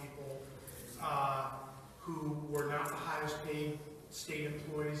 3,000 people who were not the highest paid state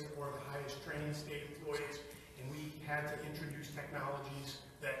employees or the highest trained state employees, and we had to introduce technologies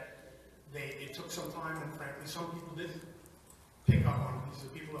that it took some time, and frankly, some people didn't pick up on. These are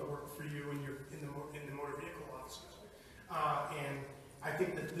people that work for you and you're in the motor vehicle offices. And I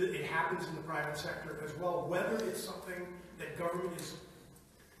think that it happens in the private sector as well, whether it's something that government is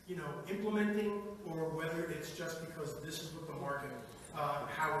implementing, or whether it's just because this is what the market,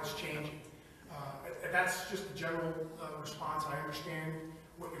 how it's changing. That's just a general response. I understand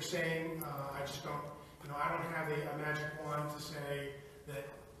what you're saying. I just don't, I don't have a magic wand to say that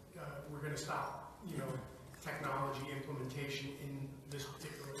we're going to stop, technology implementation in this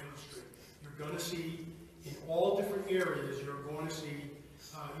particular industry. You're going to see in all different areas, you're going to see,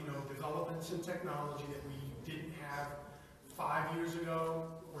 developments in technology that we didn't have 5 years ago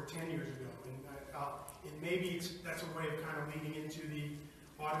or 10 years ago. And maybe that's a way of kind of leading into the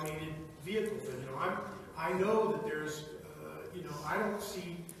automated vehicle thing. I know that there's, I don't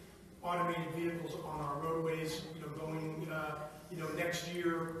see automated vehicles on our roadways, going, next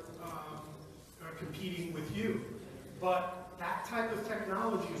year competing with you. But that type of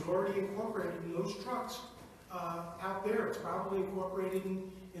technology is already incorporated in those trucks out there. It's probably incorporated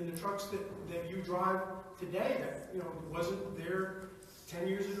in the trucks that you drive today that wasn't there 10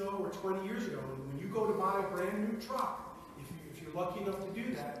 years ago or 20 years ago. And when you go to buy a brand new truck, if you're lucky enough to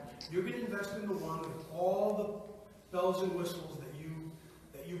do that, you're going to invest in the one with all the bells and whistles that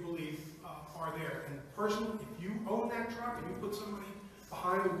you believe are there. And personally, if you own that truck and you put somebody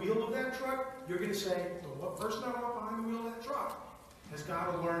behind the wheel of that truck, you're going to say, the person I want behind the wheel of that truck has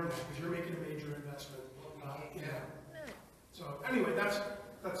got to learn that, because you're making a major investment in that. So anyway, that's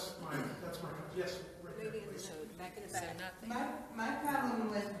my yes. Right there, Back in the back. My problem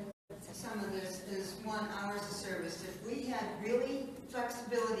with some of this is, 1, hours of service. If we had really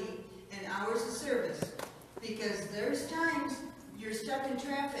flexibility in hours of service, because there's times you're stuck in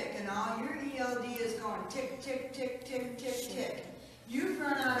traffic and all your ELD is going tick, tick, tick, tick, tick, tick. You've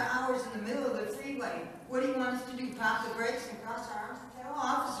run out of hours in the middle of the freeway. What do you want us to do? Pop the brakes and cross our arms and say, oh,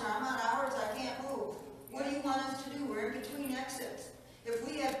 officer, I'm out of hours, I can't move. What do you want us to do? We're in between exits. If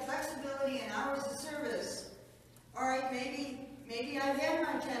we had flexibility in hours of service, all right, maybe I've had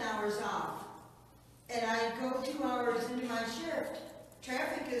my 10 hours off, and I go 2 hours into my shift.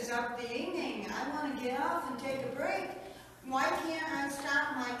 Traffic is up the evening. I want to get off and take a break. Why can't I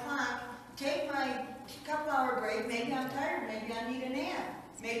stop my clock, take my couple-hour break? Maybe I'm tired. Maybe I need a nap.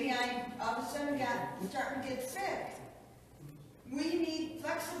 Maybe I all of a sudden starting to get sick. We need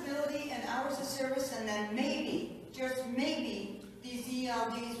flexibility and hours of service, and then maybe, just maybe, these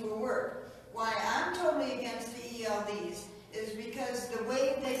ELDs will work. Why I'm totally against the ELDs is because the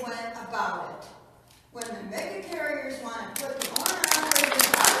way they went about it. When the mega carriers want to put the owner-operators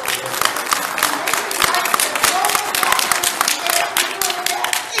out of business,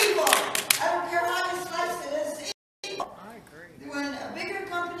 that's evil. I don't care how you slice it, it's evil. I agree. When a bigger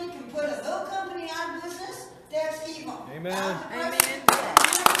company can put a little company out of business, that's evil. Amen. Amen.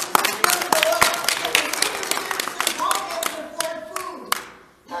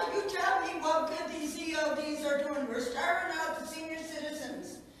 Now you tell me what good these ELDs are doing. We're starving out the senior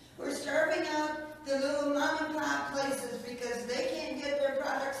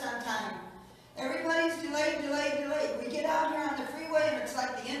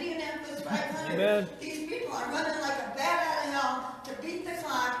 500. Amen. These people are running like a bat out of hell to beat the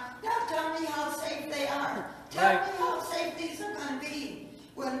clock. Now tell me how safe they are. Tell me how safe these are going to be.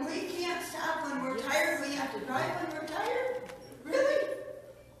 When we can't stop when we're tired, we have to drive when we're tired? Really?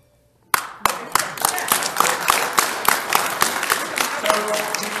 So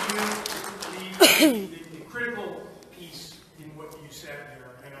the critical piece in what you said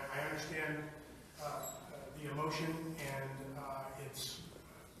there, and I understand the emotion, and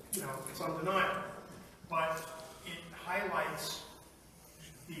it's undeniable, but it highlights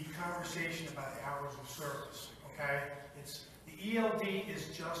the conversation about the hours of service. Okay, the ELD is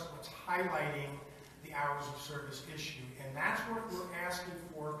just what's highlighting the hours of service issue, and that's what we're asking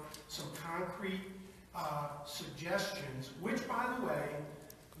for, some concrete suggestions, which, by the way,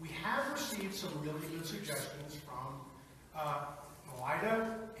 we have received some really good suggestions from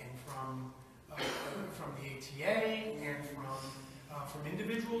OIDA and from the ATA and from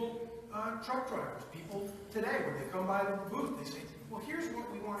individual truck drivers. People today, when they come by the booth, they say, well, here's what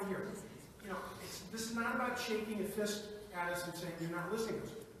we want to hear. You know, this is not about shaking a fist at us and saying, you're not listening to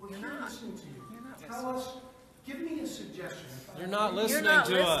us. We're here listening to you. Tell us, give me a suggestion. You're not listening to us.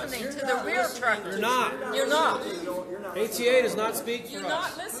 You're not listening to the real truckers. You're not. You're not. ATA does not speak for us. You're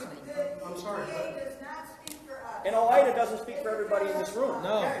not listening. I'm sorry. does not speak for us. And OIDA doesn't speak for everybody in this room.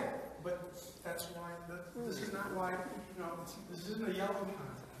 No. Okay, but that's why, this is not why, this isn't a yelling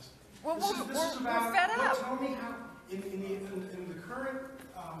contest. Well, This is about, we're fed up. tell me how, in the current,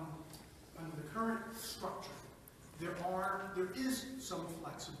 under the current structure, there is some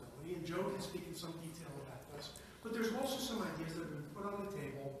flexibility, and Joe can speak in some detail about this, but there's also some ideas that have been put on the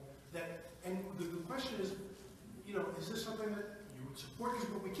table that, and the question is, is this something that you would support? Because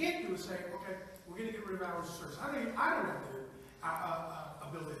what we can't do is say, okay, we're going to get rid of hours of service. I don't have the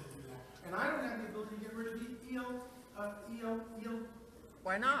ability to do that, and I don't have the ability to get rid of the EL.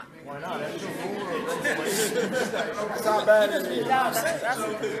 Why not? Why not? It's not bad.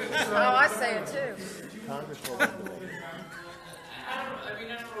 That's how I say it too. I don't know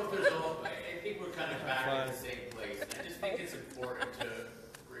if there's I think we're kind of back in the same place. I just think it's important to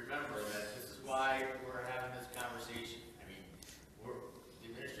remember that this is why we're having this conversation. I mean, the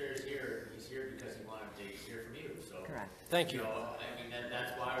administrator's here. He's here because he wanted to hear from you. So, correct. Thank you. I mean,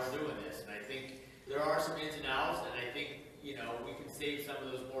 that's why we're doing this. And I think there are some ins and outs, and I think, we can save some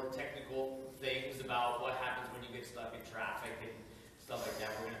of those more technical things about what happens when you get stuck in traffic and stuff like that.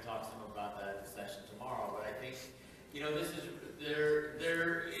 We're going to talk some about that in the session tomorrow. But I think, this is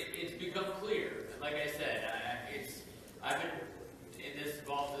it's become clear. And like I said, I've been in this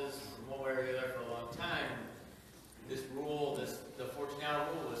involved this from one way or the other for a long time. This rule, the 14-hour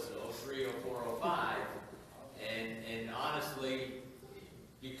rule was 03, 04, 05, and honestly,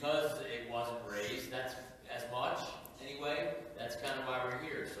 because it wasn't raised, that's as much. Anyway, that's kind of why we're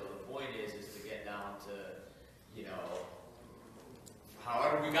here. So the point is to get down to,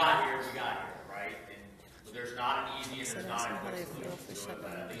 however we got here, right? And there's not an easy and there's not a quick solution to it,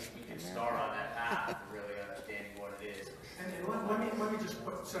 but at least we can start on that path of really understanding what it is. And let me just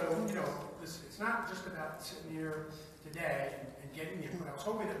put, it's not just about sitting here today and getting the input. I was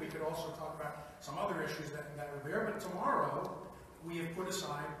hoping that we could also talk about some other issues that are there, but tomorrow we have put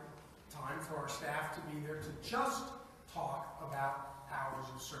aside time for our staff to be there to just talk about hours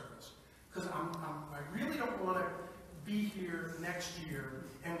of service. Because I really don't want to be here next year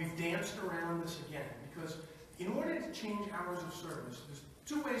and we've danced around this again. Because in order to change hours of service, there's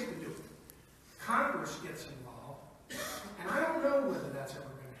two ways to do it. Congress gets involved, and I don't know whether that's ever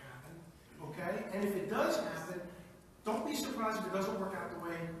going to happen, okay? And if it does happen, don't be surprised if it doesn't work out the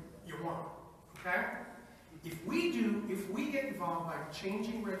way you want, okay? If we get involved by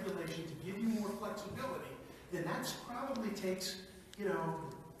changing regulation to give you more flexibility, then that's probably takes,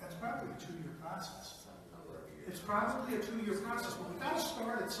 that's probably a 2-year process. It's probably a 2-year process, but we've got to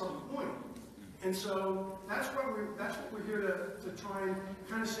start at some point. And so that's what we're here to try and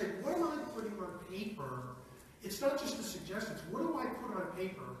kind of say, what am I putting on paper? It's not just a suggestion. It's what do I put on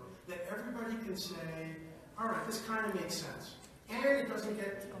paper that everybody can say, all right, this kind of makes sense. And it doesn't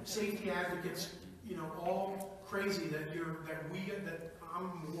get safety advocates, all crazy that I'm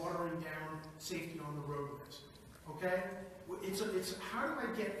watering down safety on the roadways. Okay? It's how do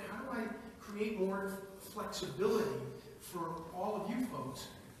I create more flexibility for all of you folks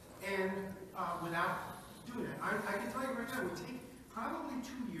and without doing it. I can tell you right now, it would take probably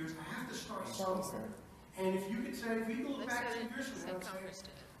 2 years. I have to start somewhere. And if you could say, if you look back 2 years from now and say,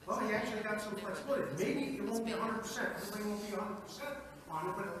 well, he actually got some flexibility. Maybe it won't be 100%. Everybody won't be 100% on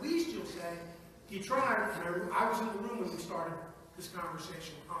it, but at least you'll say, he tried, and I was in the room when we started this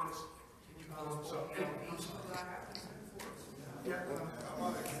conversation, honestly. So, anyway, I'm sorry. Yeah.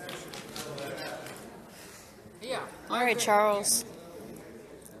 All right, Charles.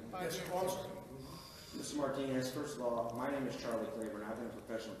 Mr. Martinez, first of all, my name is Charlie Claiborne. I've been a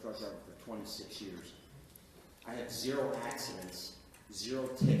professional truck driver for 26 years. I have 0 accidents, 0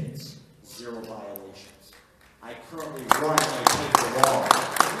 tickets, 0 violations. I currently run a paper law.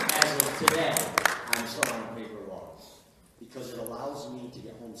 As of today, I'm still on a paper law because it allows me to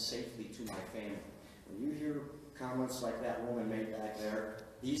get home safely to my family. When you hear comments like that woman made back there,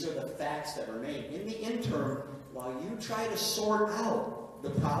 these are the facts that are made. In the interim, while you try to sort out the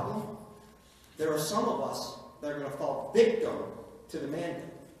problem, there are some of us that are going to fall victim to the mandate.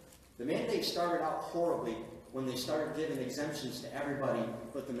 The mandate started out horribly when they started giving exemptions to everybody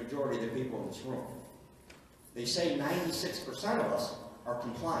but the majority of the people in this room. They say 96% of us are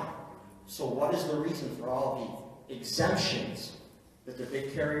compliant. So what is the reason for all the exemptions that the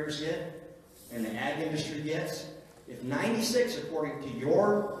big carriers get and the ag industry gets? If 96, according to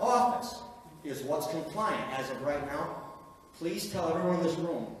your office, is what's compliant as of right now, please tell everyone in this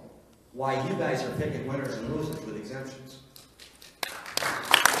room why you guys are picking winners and losers with exemptions.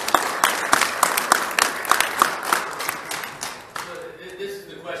 This is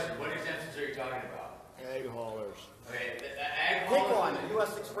the question. What exemptions are you talking about? Ag haulers. Okay, ag Pick haulers. one.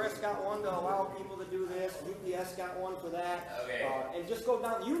 U.S. Express got one to allow people to do this. UPS got one for that. Okay. And just go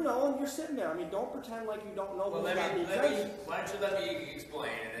down. You know them. You're sitting there. I mean, don't pretend like you don't know Well, who's got the exemptions. why don't you let me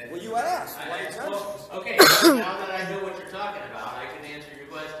explain? And then, Well, you asked. What exemptions? Okay, so now that I know what you're talking about, I can answer your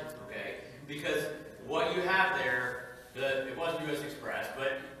questions, okay? Because what you have there, it wasn't U.S. Express,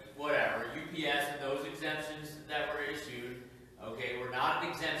 but whatever, UPS and those exemptions that were issued, okay, were not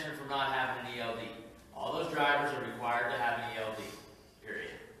an exemption from not having an ELD. All those drivers are required to have an ELD,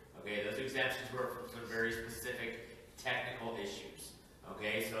 period. Okay, those exemptions were for some very specific technical issues.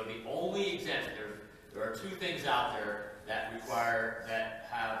 Okay, so the only exemption, there are 2 things out there that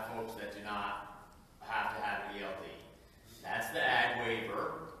have folks that do not have to have an ELD. That's the ag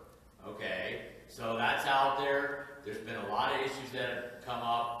waiver. Okay, so that's out there. There's been a lot of issues that have come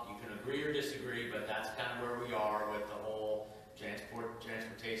up. You can agree or disagree, but that's kind of where we are with the whole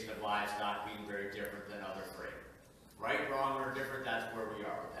transportation of livestock being very different than other freight. Right, wrong, or different, that's where we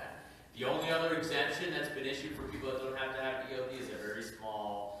are with that. The only other exemption that's been issued for people that don't have to have ELD is a very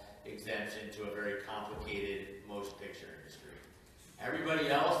small exemption to a very complicated motion picture industry. Everybody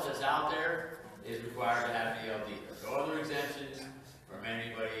else that's out there is required to have an ELD. There's no other exemptions from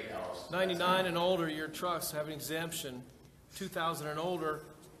anybody else. 99 and older, your trucks have an exemption. 2000 and older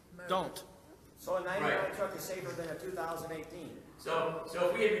don't. So a 99 truck is safer than a 2018. So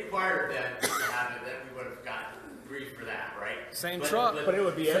if we had required them to have it, then we would have gotten grief for that, right? Same truck. But it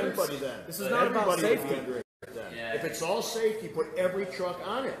would be everybody then. This is not about Everybody would safety. be under it then. Yeah. If it's all safe, you put every truck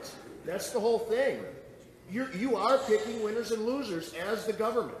on it. That's the whole thing. You are picking winners and losers as the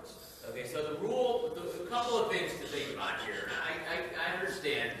government. Okay, so a couple of things to think about here. I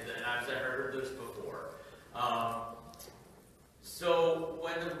understand, and I've heard this before. So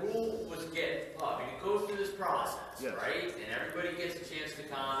when the rule was getting up, it goes through this process, right? And everybody gets a chance to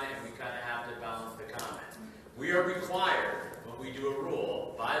comment, and we kind of have to balance the comments. We are required, when we do a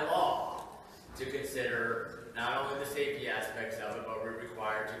rule, by law, to consider not only the safety aspects of it, but we're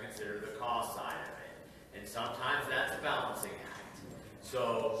required to consider the cost side of it. And sometimes that's a balancing act.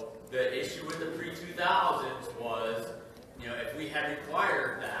 So the issue with the pre-2000s was, if we had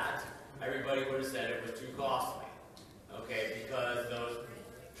required that, everybody would have said it was too costly. Okay, because those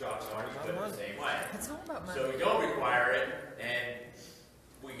trucks aren't equipped the same way. It's all about money. So we don't require it, and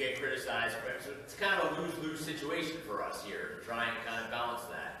we get criticized for it. So it's kind of a lose-lose situation for us here to try and kind of balance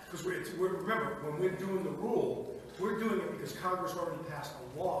that. Because remember, when we're doing the rule, we're doing it because Congress already passed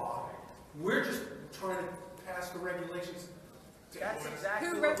a law. We're just trying to pass the regulations. That's exactly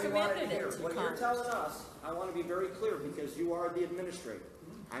Who what we wanted to recommended hear. it to What you're Congress? telling us, I want to be very clear because you are the administrator.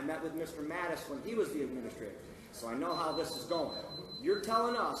 I met with Mr. Mattis when he was the administrator, so I know how this is going. You're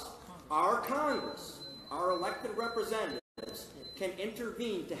telling us our Congress, our elected representatives, can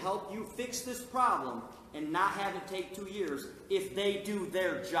intervene to help you fix this problem and not have it take 2 years if they do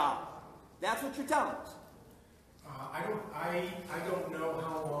their job. That's what you're telling us. I don't know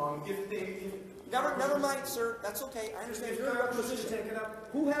how long. Never mind, sir. That's okay. I understand your position. Take it up.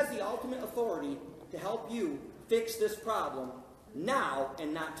 Who has the ultimate authority to help you fix this problem now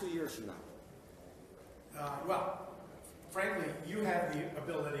and not 2 years from now? Well, frankly, you have the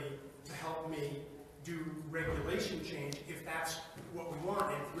ability to help me do regulation change if that's what we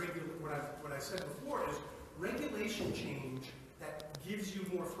want. And what I said before is regulation change that gives you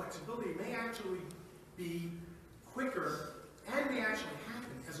more flexibility may actually be quicker and may actually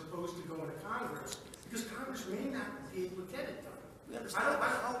happen as opposed to going to Congress, because Congress may not be able to get it done. We understand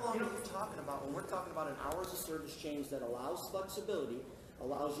how long are you talking talking about when we're talking about an hours of service change that allows flexibility,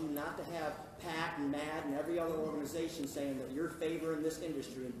 allows you not to have Pat and Mad and every other organization saying that you're favoring this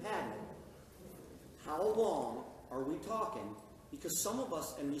industry and patting it. How long are we talking? Because some of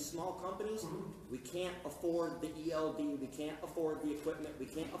us in these small companies, we can't afford the ELD, we can't afford the equipment, we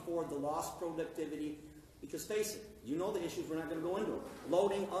can't afford the lost productivity. Because face it, you know the issues, we're not going to go into them.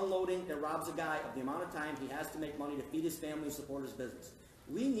 Loading, unloading, it robs a guy of the amount of time he has to make money to feed his family and support his business.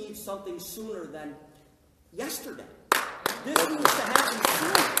 We need something sooner than yesterday. This needs to happen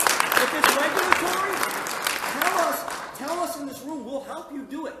soon. If it's regulatory, tell us in this room, we'll help you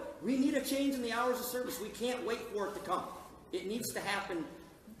do it. We need a change in the hours of service. We can't wait for it to come. It needs to happen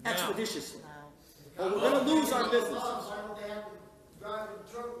expeditiously. Or we're going to lose our business. Why don't they have to drive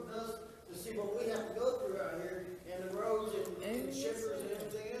the truck with us to see what we have to go through out here, and the roads and the shippers and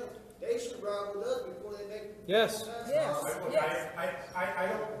everything else? They should drive with us before they make. Yes. Yes. I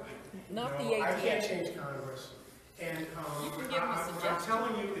don't. Not you the know, I can't ATA. change Congress, and You can give them a what I'm suggestion.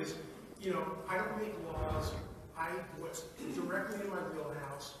 telling you is, you know, I don't make laws. What's directly in my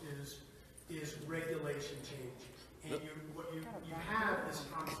wheelhouse is regulation change. And what you have is,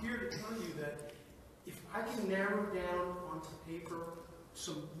 I'm here to tell you that if I can narrow down onto paper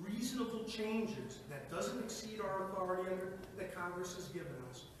some reasonable changes that doesn't exceed our authority that Congress has given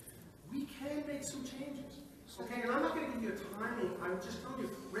us, we can make some changes. Okay, and I'm not going to give you a timing. I'm just telling you,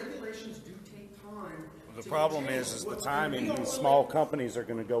 regulations do take time. The problem is the timing. These small companies are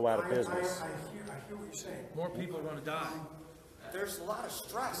going to go out of business. I hear what you're saying. More people are going to die. There's a lot of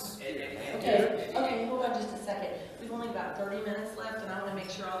stress. Okay, hold on just a second. We've only got 30 minutes left, and I want to make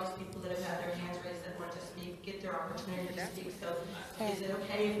sure all these people that have had their hands raised that want to speak get their opportunity to speak. So, is it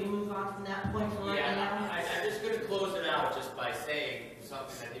okay if we move on from that point for right now? I'm just going to close it out just by saying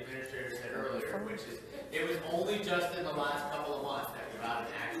something that the administrator said earlier, which is it was only just in the last couple of months that we got an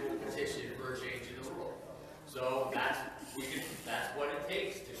actual petition for a change in the rule. So that's what it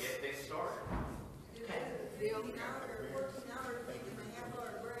takes to get things started.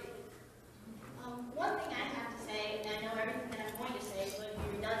 One thing I have to say, and I know everything that I'm going to say is going to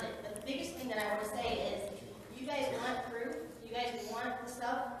be redundant, but the biggest thing that I want to say is, you guys want proof, you guys want the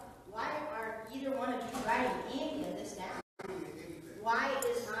stuff, why are either one of you writing any of this down? Why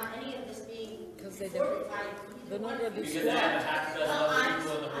is not any of this being supported by either one of you? Because I have a half dozen other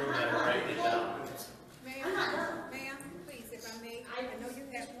people in the room that are writing it down. I'm not done. Ma'am, please, if I may, I know you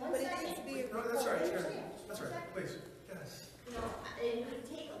have, one but it second. needs to be. No, that's all right. That's all right. Please. Yes. You know, it would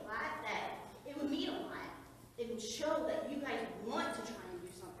take a lot it would mean a lot. It would show that you guys want to try and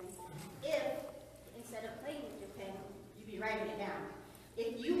do something. If, instead of playing with your pen, you'd be writing it down.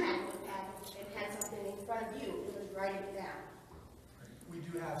 If you had looked at it and had something in front of you, it was writing it down. We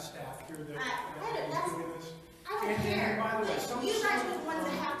do have staff here that that's- is doing this. I don't care. And by the way, You guys are the ones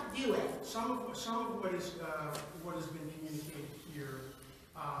that have to do it. Some of what has been communicated here,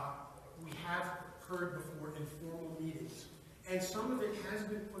 we have heard before in formal meetings. And some of it has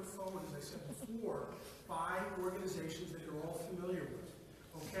been put forward, as I said before, by organizations that you're all familiar with,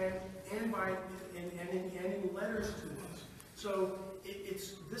 okay? And in letters to us. So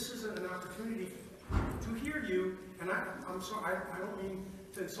this is an opportunity to hear you, and I'm sorry, I don't mean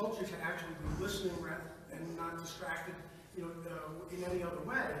to insult you, to actually be listening and not distracted, you know, in any other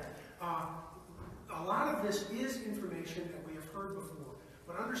way. A lot of this is information that we have heard before,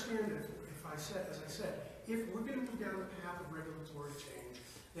 but understand that as I said, if we're going to move down the path of regulatory change,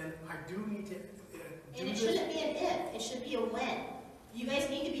 then I do need to And it shouldn't be an if, it should be a when. You guys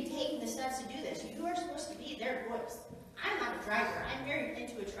need to be taking the steps to do this. You are supposed to be their voice. I'm not a driver. I'm very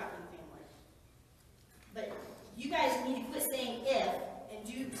into a trucking family. But you guys need to quit saying if and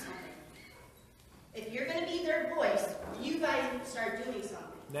do something. If you're going to be their voice, you guys need to start doing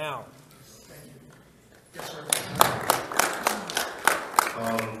something. Now. Thank you. Yes, sir.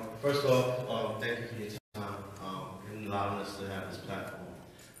 First off, thank you for your time and allowing us to have this platform.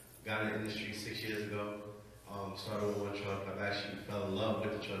 Got in the industry 6 years ago. Started with one truck. I've actually fell in love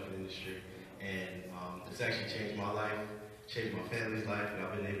with the trucking industry, and it's actually changed my life, changed my family's life, and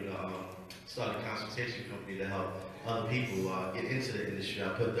I've been able to start a consultation company to help other people get into the industry. I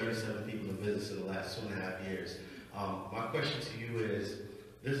put 37 people in business in the last 2.5 years. My question to you is,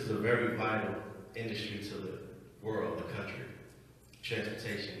 this is a very vital industry to the world, the country.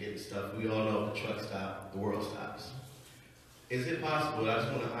 Transportation, getting stuff. We all know if the truck stops, the world stops. Is it possible, I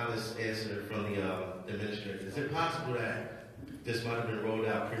just want an honest answer from the administrator, is it possible that this might have been rolled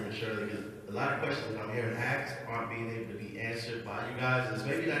out prematurely? Because a lot of questions that I'm hearing asked aren't being able to be answered by you guys, and it's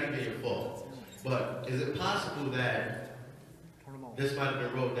maybe not even your fault. But is it possible that this might have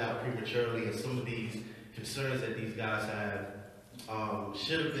been rolled out prematurely and some of these concerns that these guys have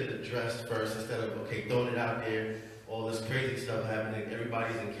should have been addressed first instead of, okay, throwing it out there, all this crazy stuff happening,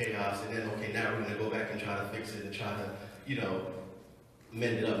 everybody's in chaos, and then, okay, now we're going to go back and try to fix it and try to, you know,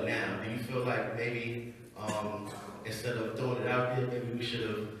 mend it up now. Do you feel like maybe instead of throwing it out there, maybe we should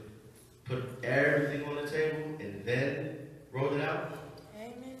have put everything on the table and then rolled it out?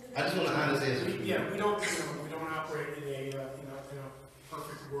 I just want to honest answer. Yeah, we don't operate in a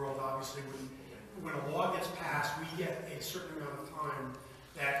perfect world. Obviously, when a law gets passed, we get a certain amount of time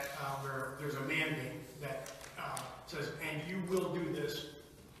that where there's a mandate that says, and you will do this,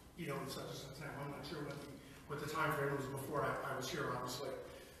 you know, in such and such time. I'm not sure what the time frame was before I was here, obviously,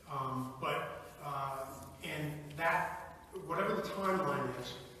 and that whatever the timeline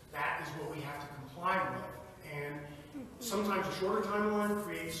is, that is what we have to comply with. And sometimes a shorter timeline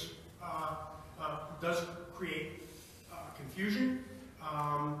does create confusion,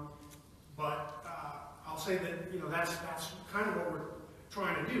 but I'll say that, you know, that's kind of what we're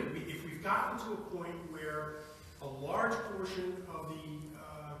trying to do. If we've gotten to a point where a large portion of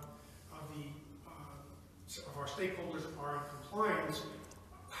our stakeholders are in compliance,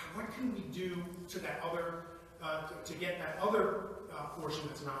 what can we do to that other to get that other portion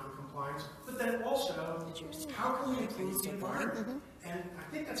that's not in compliance? But then also, how can we improve the environment? And I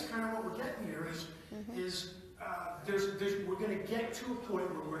think that's kind of what we're getting here is we're going to get to a point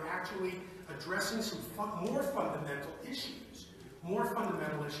where we're actually addressing some more fundamental issues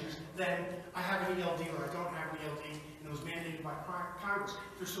than I have an ELD or I don't have an ELD, and it was mandated by Congress.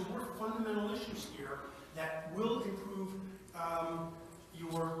 There's some more fundamental issues here that will improve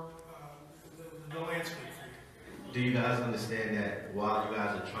the landscape for you. Do you guys understand that while you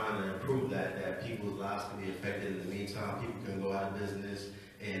guys are trying to improve that people's lives can be affected in the meantime, people can go out of business,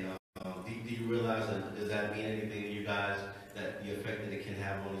 and do you realize that, does that mean anything to you guys, that the effect that it can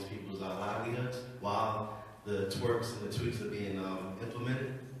have on these people's livelihoods while the twerks and the tweaks are being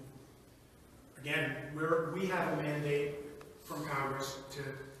implemented? Again, we have a mandate from Congress to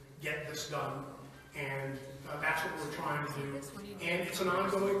get this done, and that's what we're trying to do, and it's an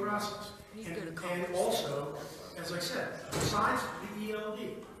ongoing process. And also, as I said, besides the ELD,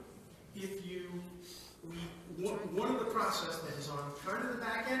 one of the process that is on kind of the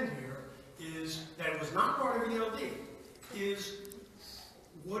back end here is that it was not part of ELD, is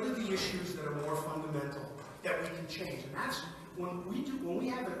what are the issues that are more fundamental that we can change? And that's when we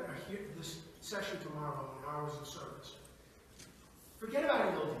have this session tomorrow on hours of service. Forget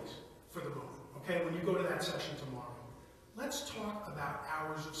about ELDs for the moment, okay? When you go to that session tomorrow, let's talk about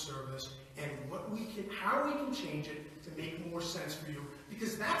hours of service and how we can change it to make more sense for you,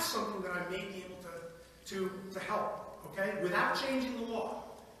 because that's something that I may be able to help, okay? Without changing the law.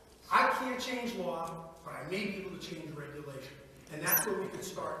 I can't change law, but I may be able to change regulation. And that's where we can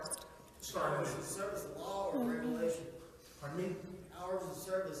start. Hours of service, law or regulation? Pardon me? Hours of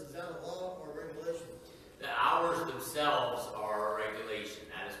service, is that a law or regulation? The hours themselves are a regulation.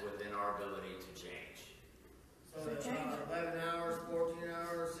 That is within our ability to change. So it's 11 hours, 14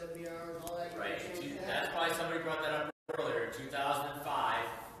 hours, 70 hours, all that. Right. That's why somebody brought that up earlier. In 2005,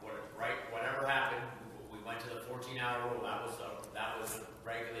 whatever happened, we went to the 14-hour rule. That was a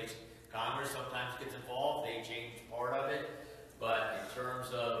regulation. Congress sometimes gets involved. They change part of it. But in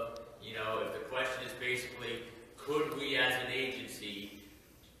terms of, you know, if the question is basically, could we as an agency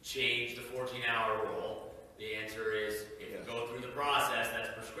change the 14-hour rule? The answer is, if you go through the process that's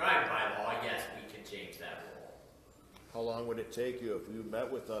prescribed by law, yes, we can change that rule. How long would it take you if you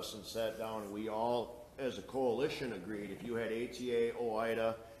met with us and sat down and we all, as a coalition, agreed, if you had ATA,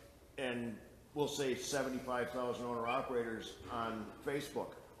 OIDA, and we'll say 75,000 owner-operators on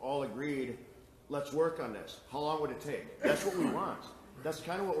Facebook, all agreed, let's work on this. How long would it take? That's what we want. That's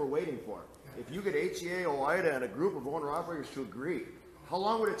kind of what we're waiting for. If you get ATA, OIDA, and a group of owner-operators to agree, how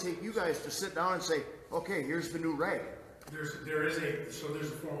long would it take you guys to sit down and say, okay, here's the new reg? There's a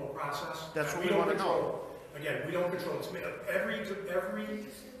formal process. That's what we want to know. Again, we don't control. It's made of every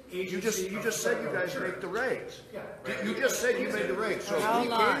agency. You just said you guys make the regs. Yeah. You just said you made the regs. So if we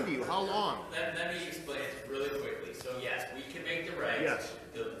came to you, how long? Let me explain it really quickly. So yes, we can make the regs. Yes.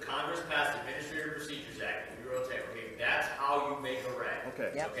 The Congress passed the Administrative Procedures Act. We wrote that. Okay, that's how you make a reg.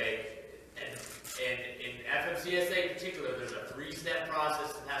 Okay. Yep. Okay. And in FMCSA in particular, there's a 3-step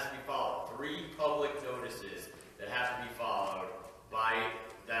process that has to be followed. 3 public notices that have to be followed by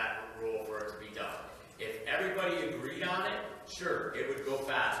that rule for it to be done. If everybody agreed on it, sure, it would go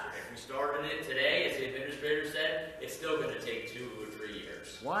faster. If we started it today, as the administrator said, it's still going to take 2 or 3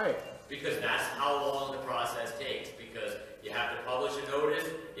 years. Why? Because that's how long the process takes. Because you have to publish a notice,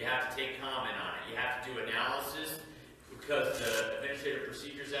 you have to take comment on it, you have to do analysis, because the Administrative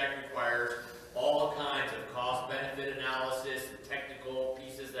Procedures Act requires all kinds of cost-benefit analysis, technical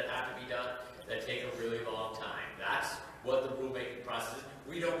pieces that have to be done that take a really long time. That's what the rulemaking process is.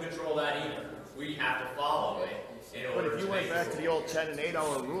 We don't control that either. We have to follow it in order to But if you went back to the old 10 and 8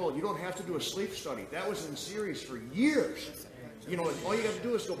 hour rule, you don't have to do a sleep study. That was in series for years. You know, all you have to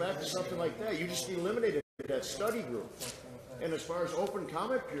do is go back to something like that. You just eliminated that study group. And as far as open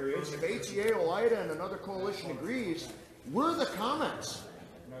comment periods, if ATA, OIDA, and another coalition agrees, we're the comments.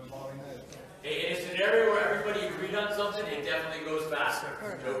 In a scenario where everybody agreed on something, it definitely goes faster.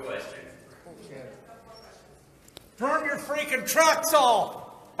 No question. Turn your freaking trucks off.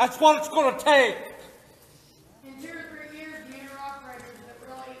 That's what it's going to take. In 2 or 3 years, the owner-operators that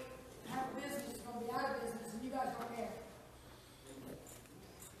really have a business are going to be out of business, and you guys don't care.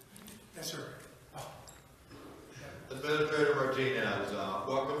 Yes, sir. Administrator Martinez,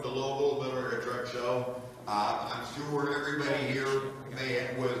 welcome to Louisville Middle Truck Show. I'm sure everybody here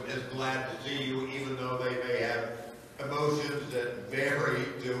is glad to see you, even though they may have emotions that vary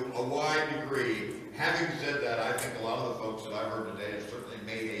to a wide degree. Having said that, I think a lot of the folks that I've heard today have certainly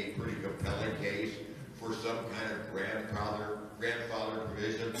made a pretty compelling case for some kind of grandfather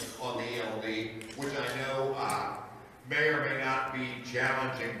provision on the ELD, which I know may or may not be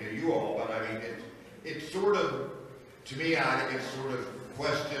challenging to you all, but I mean, it's sort of, to me, I think it sort of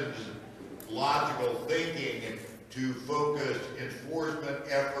questions logical thinking to focus enforcement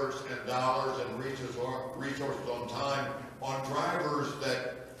efforts and dollars and resources on time on drivers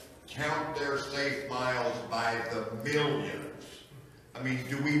that count their safe miles by the millions. I mean,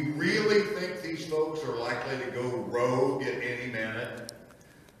 do we really think these folks are likely to go rogue at any minute?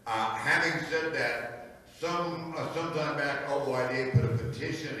 Having said that, some time back, OID put a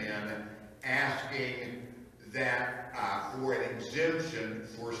petition in asking that for an exemption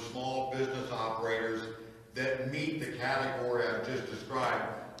for small business operators that meet the category I've just described,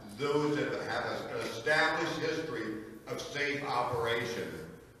 those that have an established history of safe operation.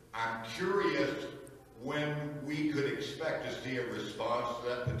 I'm curious when we could expect to see a response to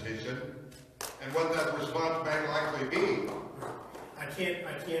that petition and what that response may likely be. I can't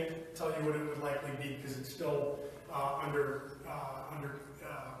tell you what it would likely be because it's still under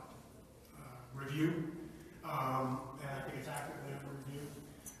review, and I think it's actively under review.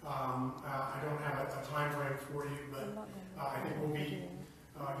 I don't have a time frame for you, but I think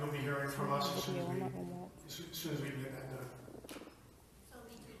you'll be hearing from us as soon as we get that done. So it'll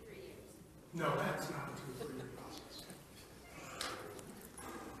be 2 to 3 years. No, that's not a 2 or 3 year process.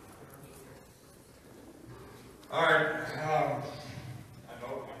 All right. I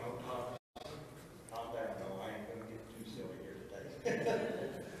know, calm down, though. I ain't gonna get too silly here today.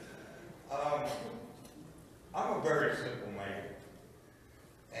 I'm a very simple man,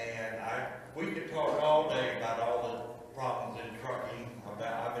 and we could talk all day about all the problems in trucking.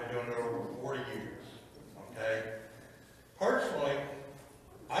 I've been doing it over 40 years. Okay. Personally,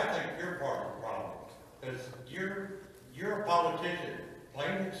 I think you're part of the problem because you're a politician,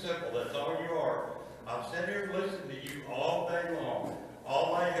 plain and simple. That's all you are. I've sat here listening to you all day long.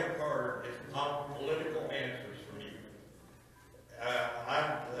 All I have heard is political answers from you.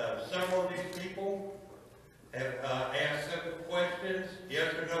 Several of these people have asked simple questions,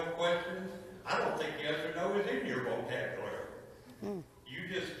 yes or no questions. I don't think yes or no is in your vocabulary. You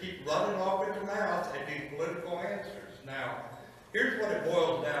just keep running off at your mouth at these political answers. Now, here's what it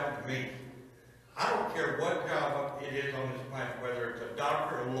boils down to me. I don't care what job it is on this planet, whether it's a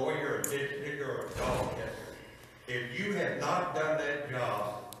doctor, a lawyer, a ditch digger, or a dog catcher. If you have not done that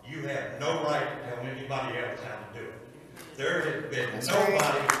job, you have no right to tell anybody else how to do it. There has been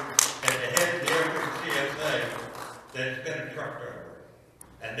nobody at the head of the FMCSA that has been a truck driver.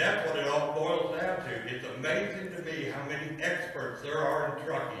 And that's what it all boils down to. It's amazing to me how many experts there are in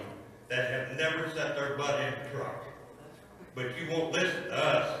trucking that have never set their butt in a truck. But you won't listen to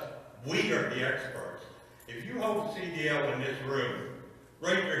us. We are the experts. If you hold CDL in this room,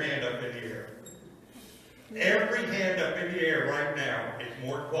 raise your hand up in the air. Every hand up in the air right now is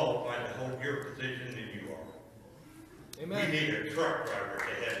more qualified to hold your position than you are. Amen. We need a truck driver at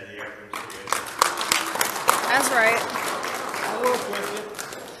the head of the FMCSA. That's right. I'll work with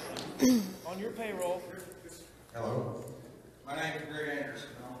you on your payroll. Hello. My name is Greg Anderson.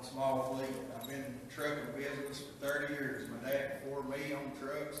 I'm a small fleet. I've been in the trucking business for 30 years. My dad before me on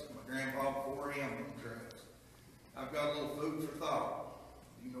trucks. My grandpa before him on trucks. I've got a little food for thought.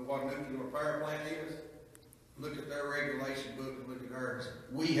 You know what a nuclear power plant is? Look at their regulation book and look at ours.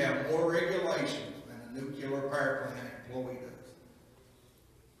 We have more regulations than a nuclear power plant employee does.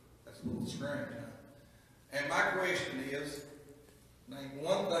 That's a little strange, huh? And my question is, name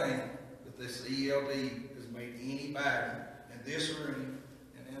one thing that this ELD has made anybody in this room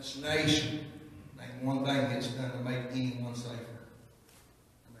and in this nation and one thing gets done to make anyone safer.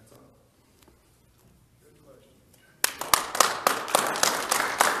 And that's all.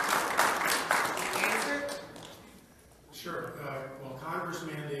 Sure. Well, Congress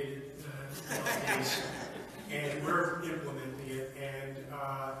mandated these, and we're implementing it. And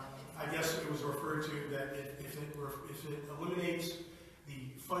I guess it was referred to that if it eliminates the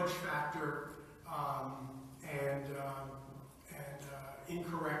fudge factor and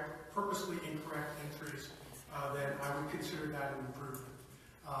purposely incorrect entries, then I would consider that an improvement.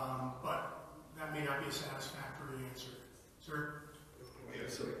 But that may not be a satisfactory answer. Sir?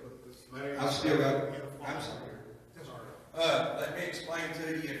 Yes, sir. I'm sorry. Let me explain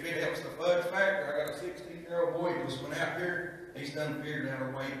to you, if it helps the fudge factor, I got a 16-year-old boy who just went out here, he's done figured out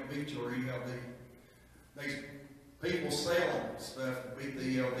a way to beat your ELD. These people selling stuff to beat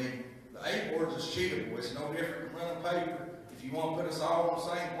the ELD. The A boards is cheatable. It's no different than running paper. If you want to put us all on the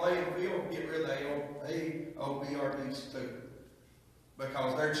same playing field, get rid of the AOBRDs too.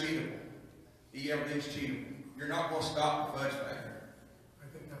 Because they're cheatable. ELD's cheatable. You're not going to stop the fudge factor. I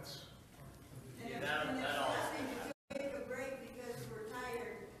think that's... Take a break because we're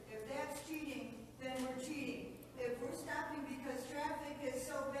tired. If that's cheating, then we're cheating. If we're stopping because traffic is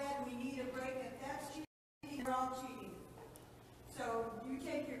so bad we need a break, if that's cheating, we're all cheating. So you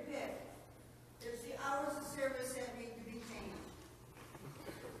take your pick. It's the hours of service that need to be changed.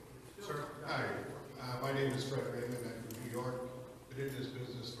 Sir, hi. My name is Fred Raymond. I'm from New York. Been in this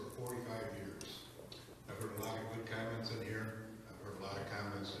business for 45 years. I've heard a lot of good comments in here. I've heard a lot of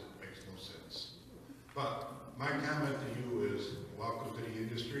comments that makes no sense. But my comment to you is, welcome to the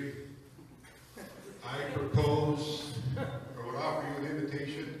industry. I propose, or would offer you an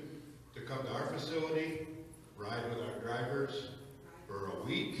invitation to come to our facility, ride with our drivers for a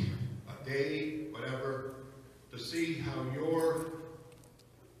week, a day, whatever, to see how your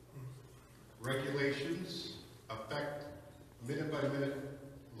regulations affect minute-by-minute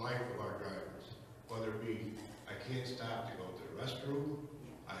life of our drivers. Whether it be, I can't stop to go to the restroom,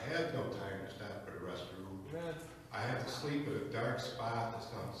 I have no time to stop for the restroom, I have to sleep in a dark spot that's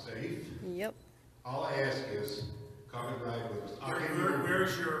not safe. Yep. All I ask is, come and ride with us.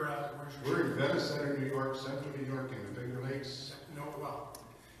 Where's your We're in Venice Center, New York, Central New York, in the Finger Lakes. No, well.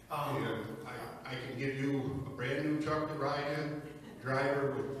 And I can give you a brand new truck to ride in,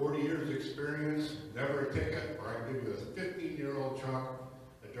 driver with 40 years experience, never a ticket, or I can give you a 15-year-old truck,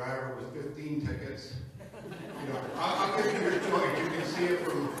 a driver with 15 tickets. You know, I'll give you your choice. You can see it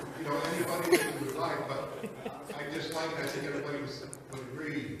from, you know, anybody that you would like, but I just like, I think everybody would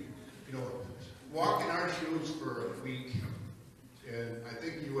agree, you know, walk in our shoes for a week, and I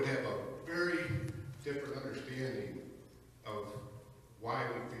think you would have a very different understanding of why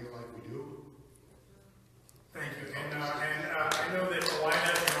we feel like we do. Thank you. And I know that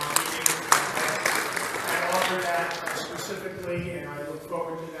Elida in our meeting I offered that specifically, and I look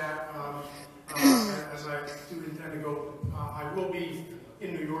forward to that. As I do intend to go, I will be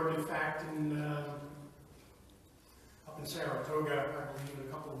in New York, in fact, up in Saratoga, I believe, in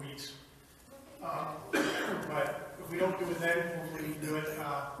a couple of weeks. But if we don't do it then, hopefully we can do it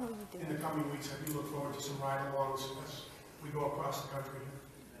in the coming weeks. I do look forward to some ride-alongs as we go across the country.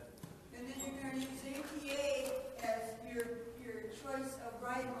 And then you're going to use ATA as your choice of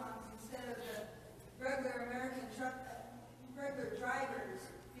ride-alongs instead of the regular American truck, regular drivers,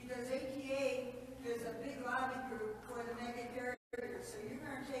 because ATA is a big lobby group for the mega carriers. So you're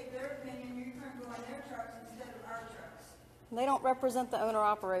going to take their opinion, you're going to go on their trucks instead of our trucks. They don't represent the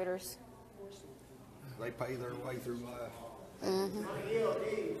owner-operators. They pay their way through life. Mm-hmm. On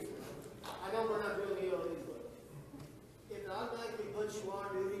ELDs, I know we're not doing ELDs, but if it automatically puts you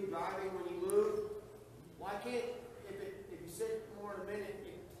on duty driving when you move, why can't, if you sit more than a minute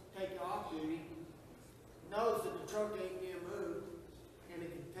and take you off duty, knows that the truck ain't being moved, and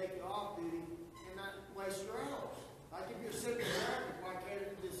it can take you off duty and not waste your hours. Like if you're sitting in traffic, why can't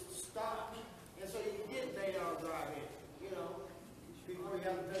it just stop? And so you can get an 8-hour drive in, you know, before you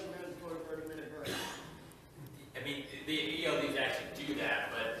have to take a mandatory 30-minute break. I mean, the ELDs actually do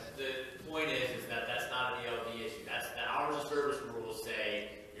that, but the point is that that's not an ELD issue. That's the hours of service rules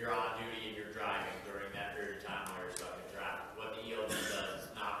say you're on duty and you're driving during that period of time while you're stuck in traffic. What the ELD does is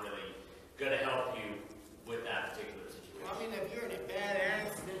not really going to help you with that particular situation. I mean, if you're in a bad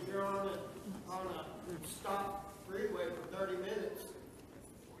accident, you're on a stop freeway for 30 minutes,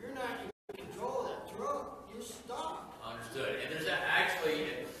 you're not in control of that truck. You're stopped. Understood. And there's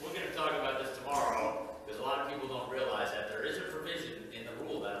actually, and we're going to talk about this tomorrow, because a lot of people don't realize that there is a provision in the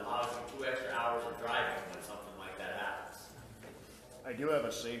rule that allows you 2 extra hours of driving when something like that happens. I do have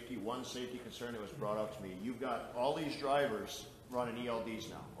one safety concern that was brought up to me. You've got all these drivers running ELDs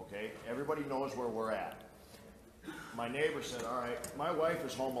now, okay? Everybody knows where we're at. My neighbor said, all right, my wife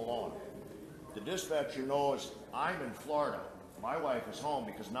is home alone. The dispatcher knows I'm in Florida. My wife is home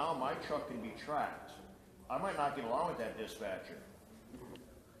because now my truck can be tracked. I might not get along with that dispatcher.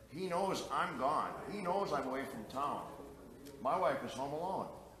 He knows I'm gone. He knows I'm away from town. My wife is home alone.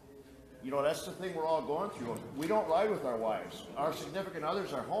 You know, that's the thing we're all going through. We don't ride with our wives. Our significant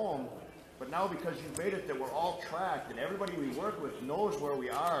others are home, but now because you've made it that we're all tracked and everybody we work with knows where we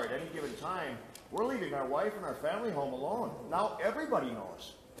are at any given time, we're leaving our wife and our family home alone. Now everybody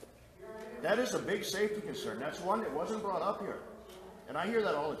knows. That is a big safety concern. That's one that wasn't brought up here. And I hear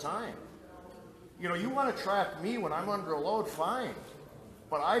that all the time. You know, you want to track me when I'm under a load, fine.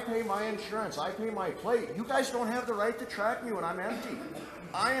 But I pay my insurance, I pay my plate. You guys don't have the right to track me when I'm empty.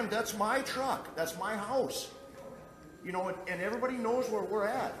 That's my truck, that's my house. You know, and everybody knows where we're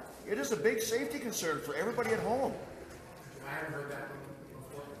at. It is a big safety concern for everybody at home. I haven't heard that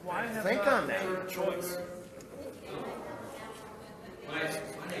before. Why have Think on that. choice? My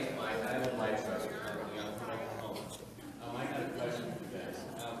name is Mike. I own my trust company. I'm from Oklahoma. I got a question for you guys.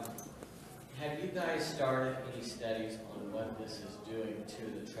 Have you guys started any studies on what this is doing to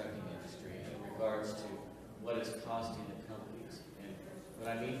the trucking industry in regards to what it's costing the companies? And what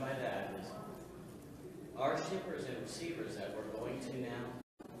I mean by that is our shippers and receivers that we're going to now,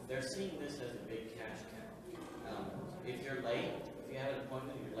 they're seeing this as a big cash cow. If you're late, if you have an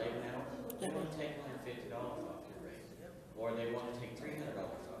appointment and you're late an hour, they want to take $150 off your rate. Or they want to take $300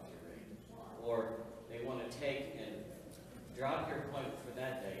 off your rate. Or they want to take and drop your appointment for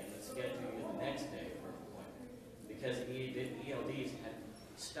that day and then schedule you the next day for an appointment. Because ELDs had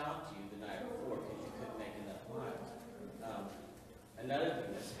stopped you the night before because you couldn't make enough miles. Another thing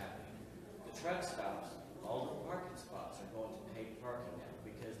that's happening, the truck stops, all the parking spots are going to paid parking now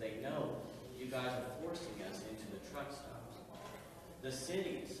because they know you guys are forcing us into the truck stops. The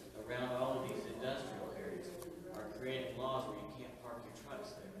cities around all of these industrial areas are creating laws where you can't park your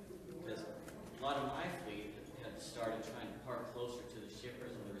trucks there. Because a lot of my fleet have started trying to park closer to the shippers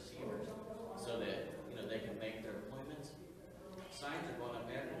and the receivers so that, you know, they can make their appointments. Signs are going up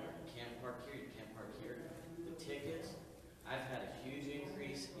everywhere. You can't park here, you can't park here. The tickets, I've had a huge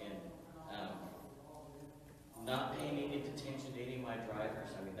increase in not paying any attention to any of my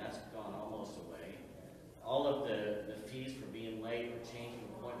drivers. I mean, that's gone almost away. All of the fees for being late or changing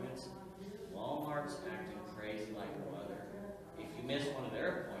appointments, Walmart's acting crazy like no other. If you miss one of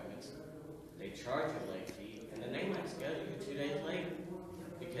their appointments, they charge you a late fee, and then they might schedule you 2 days later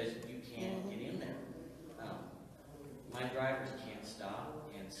because you can't get in there. My drivers can't stop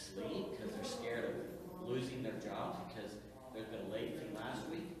and sleep because they're scared of losing their jobs because there's been a late fee last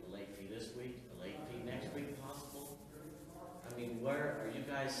week, a late fee this week, a late fee next week possible. I mean, where are you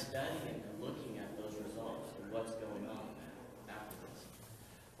guys studying and looking at those results and what's going on after this?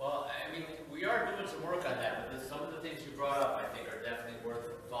 Well, I mean, we are doing some work on that, but some of the things you brought up, I think, are definitely worth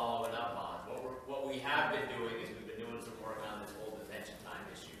following up on. What we have been doing is we've been doing some work on this whole detention time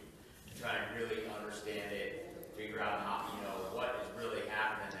issue to try and really understand it, figure out how, you know, what is really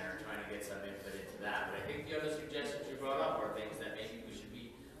happening there, and trying to get some input into that. But I think the other suggestions you brought up are things that maybe we should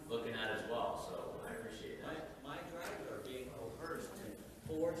be looking at as well. So I appreciate that. My drivers are being coerced and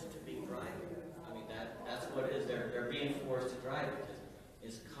forced to be driving. I mean, that's what it is. They're being forced to drive because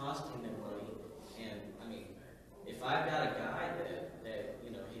it's costing them money. And I mean, if I've got a guy that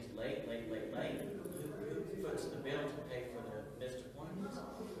you know, he's late, who foots the bill to pay for the missed appointments?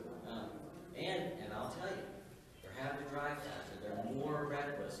 And I'll tell you, they're having to drive faster. They're more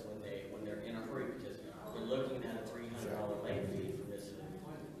reckless when they're in a hurry because they're looking at a $300 late fee for missing an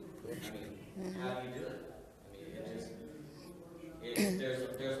appointment. I mean, how do you do it? I mean,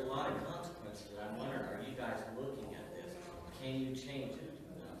 there's a lot of consequences. I'm wondering, are you guys looking at this? Can you change it?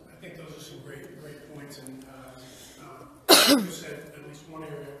 I think those are some great points, and you said at least one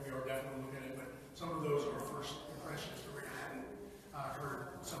area we are definitely looking at, but some of those are first impressions. We hadn't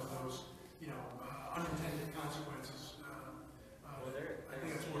heard some of those, you know, unintended consequences. I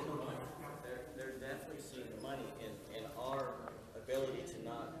think it's worth looking at. They're definitely seeing the money in our ability to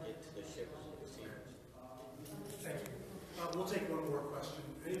not get to the shippers and receivers. Thank you. We'll take one more question.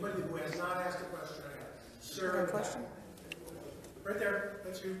 Anybody who has not asked a question, sir. Question? Right there.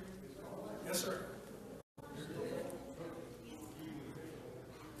 That's you. Yes, sir.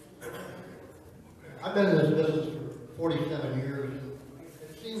 I've been in this business for 47 years, and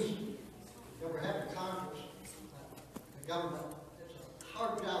it seems that we're having Congress, the government, it's a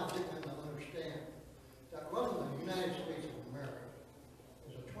hard job getting them to understand that running the United States of America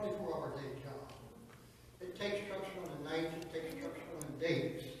is a 24-hour day job. It takes trucks running nights, it takes trucks running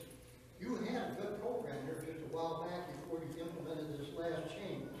days. You had a good program here just a while back before you implemented this last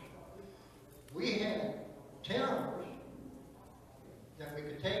change.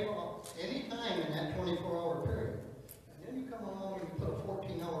 take off any time in that 24-hour period. And then you come along and you put a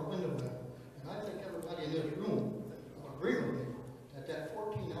 14-hour window in. And I think everybody in this room will agree with me that that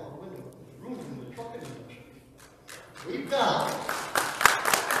 14-hour window is ruining the trucking industry. We've got,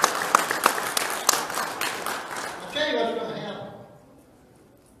 I'll tell you what's going to happen.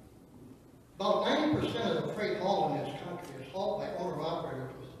 About 90% of the freight hauled in this country is hauled by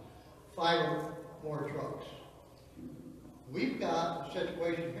owner-operators with 5 or more trucks. We've got a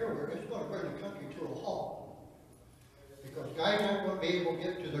situation here where it's going to bring the country to a halt. Because guys aren't going to be able to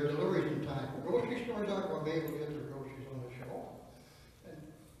get to their deliveries in time. Grocery stores aren't going to be able to get their groceries on the shelf. And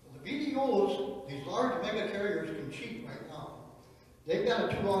the BDOs, these large mega carriers, can cheat right now. They've got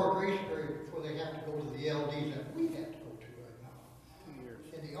a 2-hour grace period before they have to go to the ELDs that we have to go to right now.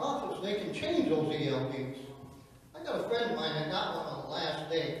 In the office, they can change those ELDs. I got a friend of mine that got one on the last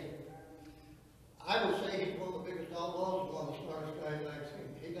day. I would say he's one of the biggest outlaws and one of the smartest guys I've seen.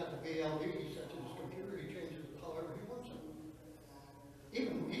 He got the VLD, he sets in his computer, he changes it however he wants it.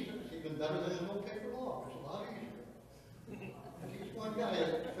 Even he says it's even better than his old paper log. It's a lot easier. And he's one guy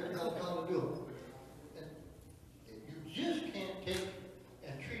that figured out how to do it. And you just can't take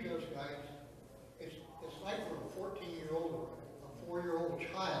and treat those guys. It's like for a 14-year-old or a 4-year-old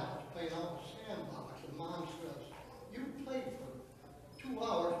child that's playing out in the sandbox and mom says, you played for 2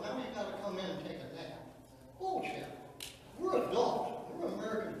 hours, now you got to come in and take a nap. Bullshit. We're adults. We're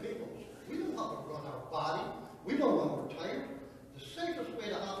American people. We know how to run our body. We know when we're tired. The safest way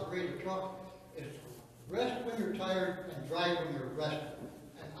to operate a truck is rest when you're tired and drive when you're rested.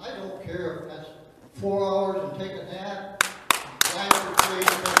 And I don't care if that's 4 hours and take a nap, drive for 3 and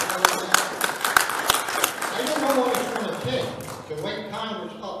take another nap. I don't know what it's going to take to wake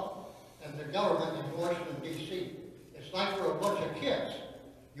Congress up and the government in Washington, D.C. It's like we're a bunch of kids.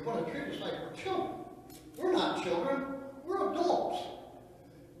 You want to treat us like we're children. We're not children. We're adults.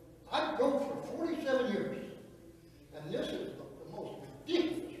 I've drove for 47 years. And this is the most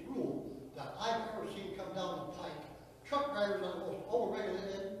ridiculous rule that I've ever seen come down the pike. Truck drivers are the most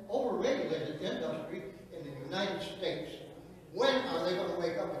overregulated industry in the United States. When are they going to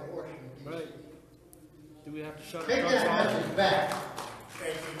wake up in Washington, D.C.? Right. Do we have to shut Take that message back.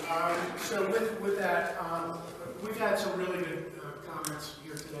 Thank you. So with that, we've had some really good comments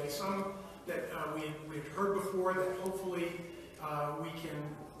here today. Some that we've heard before that hopefully we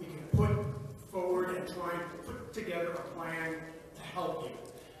can put forward and try and put together a plan to help you.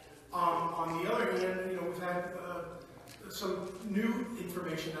 On the other hand, we've had some new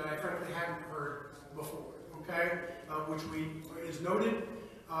information that I frankly hadn't heard before. Okay, which is noted.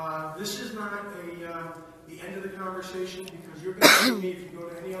 This is not the end of the conversation, because you're going to see me if you go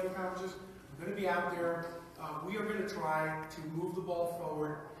to any other conferences. I'm going to be out there. We are going to try to move the ball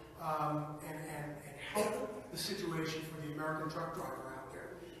forward and help the situation for the American truck driver out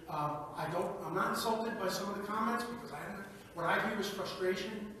there. I'm not insulted by some of the comments, because what I hear is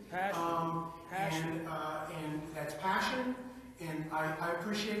frustration, and that's passion, and I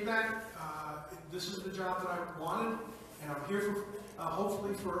appreciate that. This is the job that I wanted, and I'm here for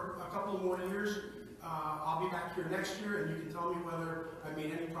hopefully for a couple of more years. I'll be back here next year, and you can tell me whether I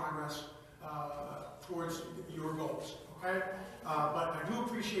made any progress towards your goals. Okay, but I do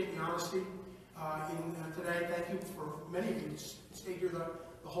appreciate the honesty in today. Thank you for many of you stayed here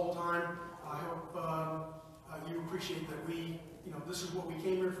the whole time. I hope you appreciate that this is what we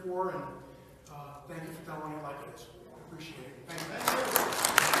came here for, and thank you for telling it like it is. I appreciate it. Thank you.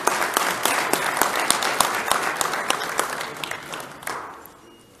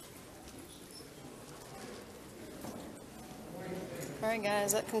 All right,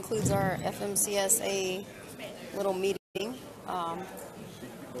 guys, that concludes our FMCSA little meeting. I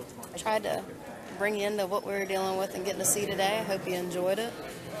tried to bring you into what we were dealing with and getting to see today. I hope you enjoyed it.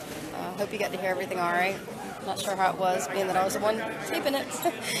 I hope you got to hear everything all right. Not sure how it was, being that I was the one taping it.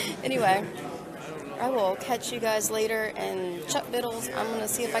 Anyway, I will catch you guys later. And Chuck Biddles, I'm going to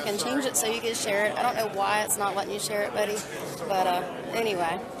see if I can change it so you can share it. I don't know why it's not letting you share it, buddy. But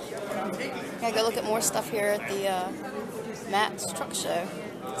anyway, I go look at more stuff here at the Matt's Truck Show.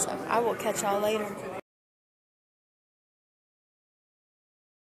 So I will catch y'all later.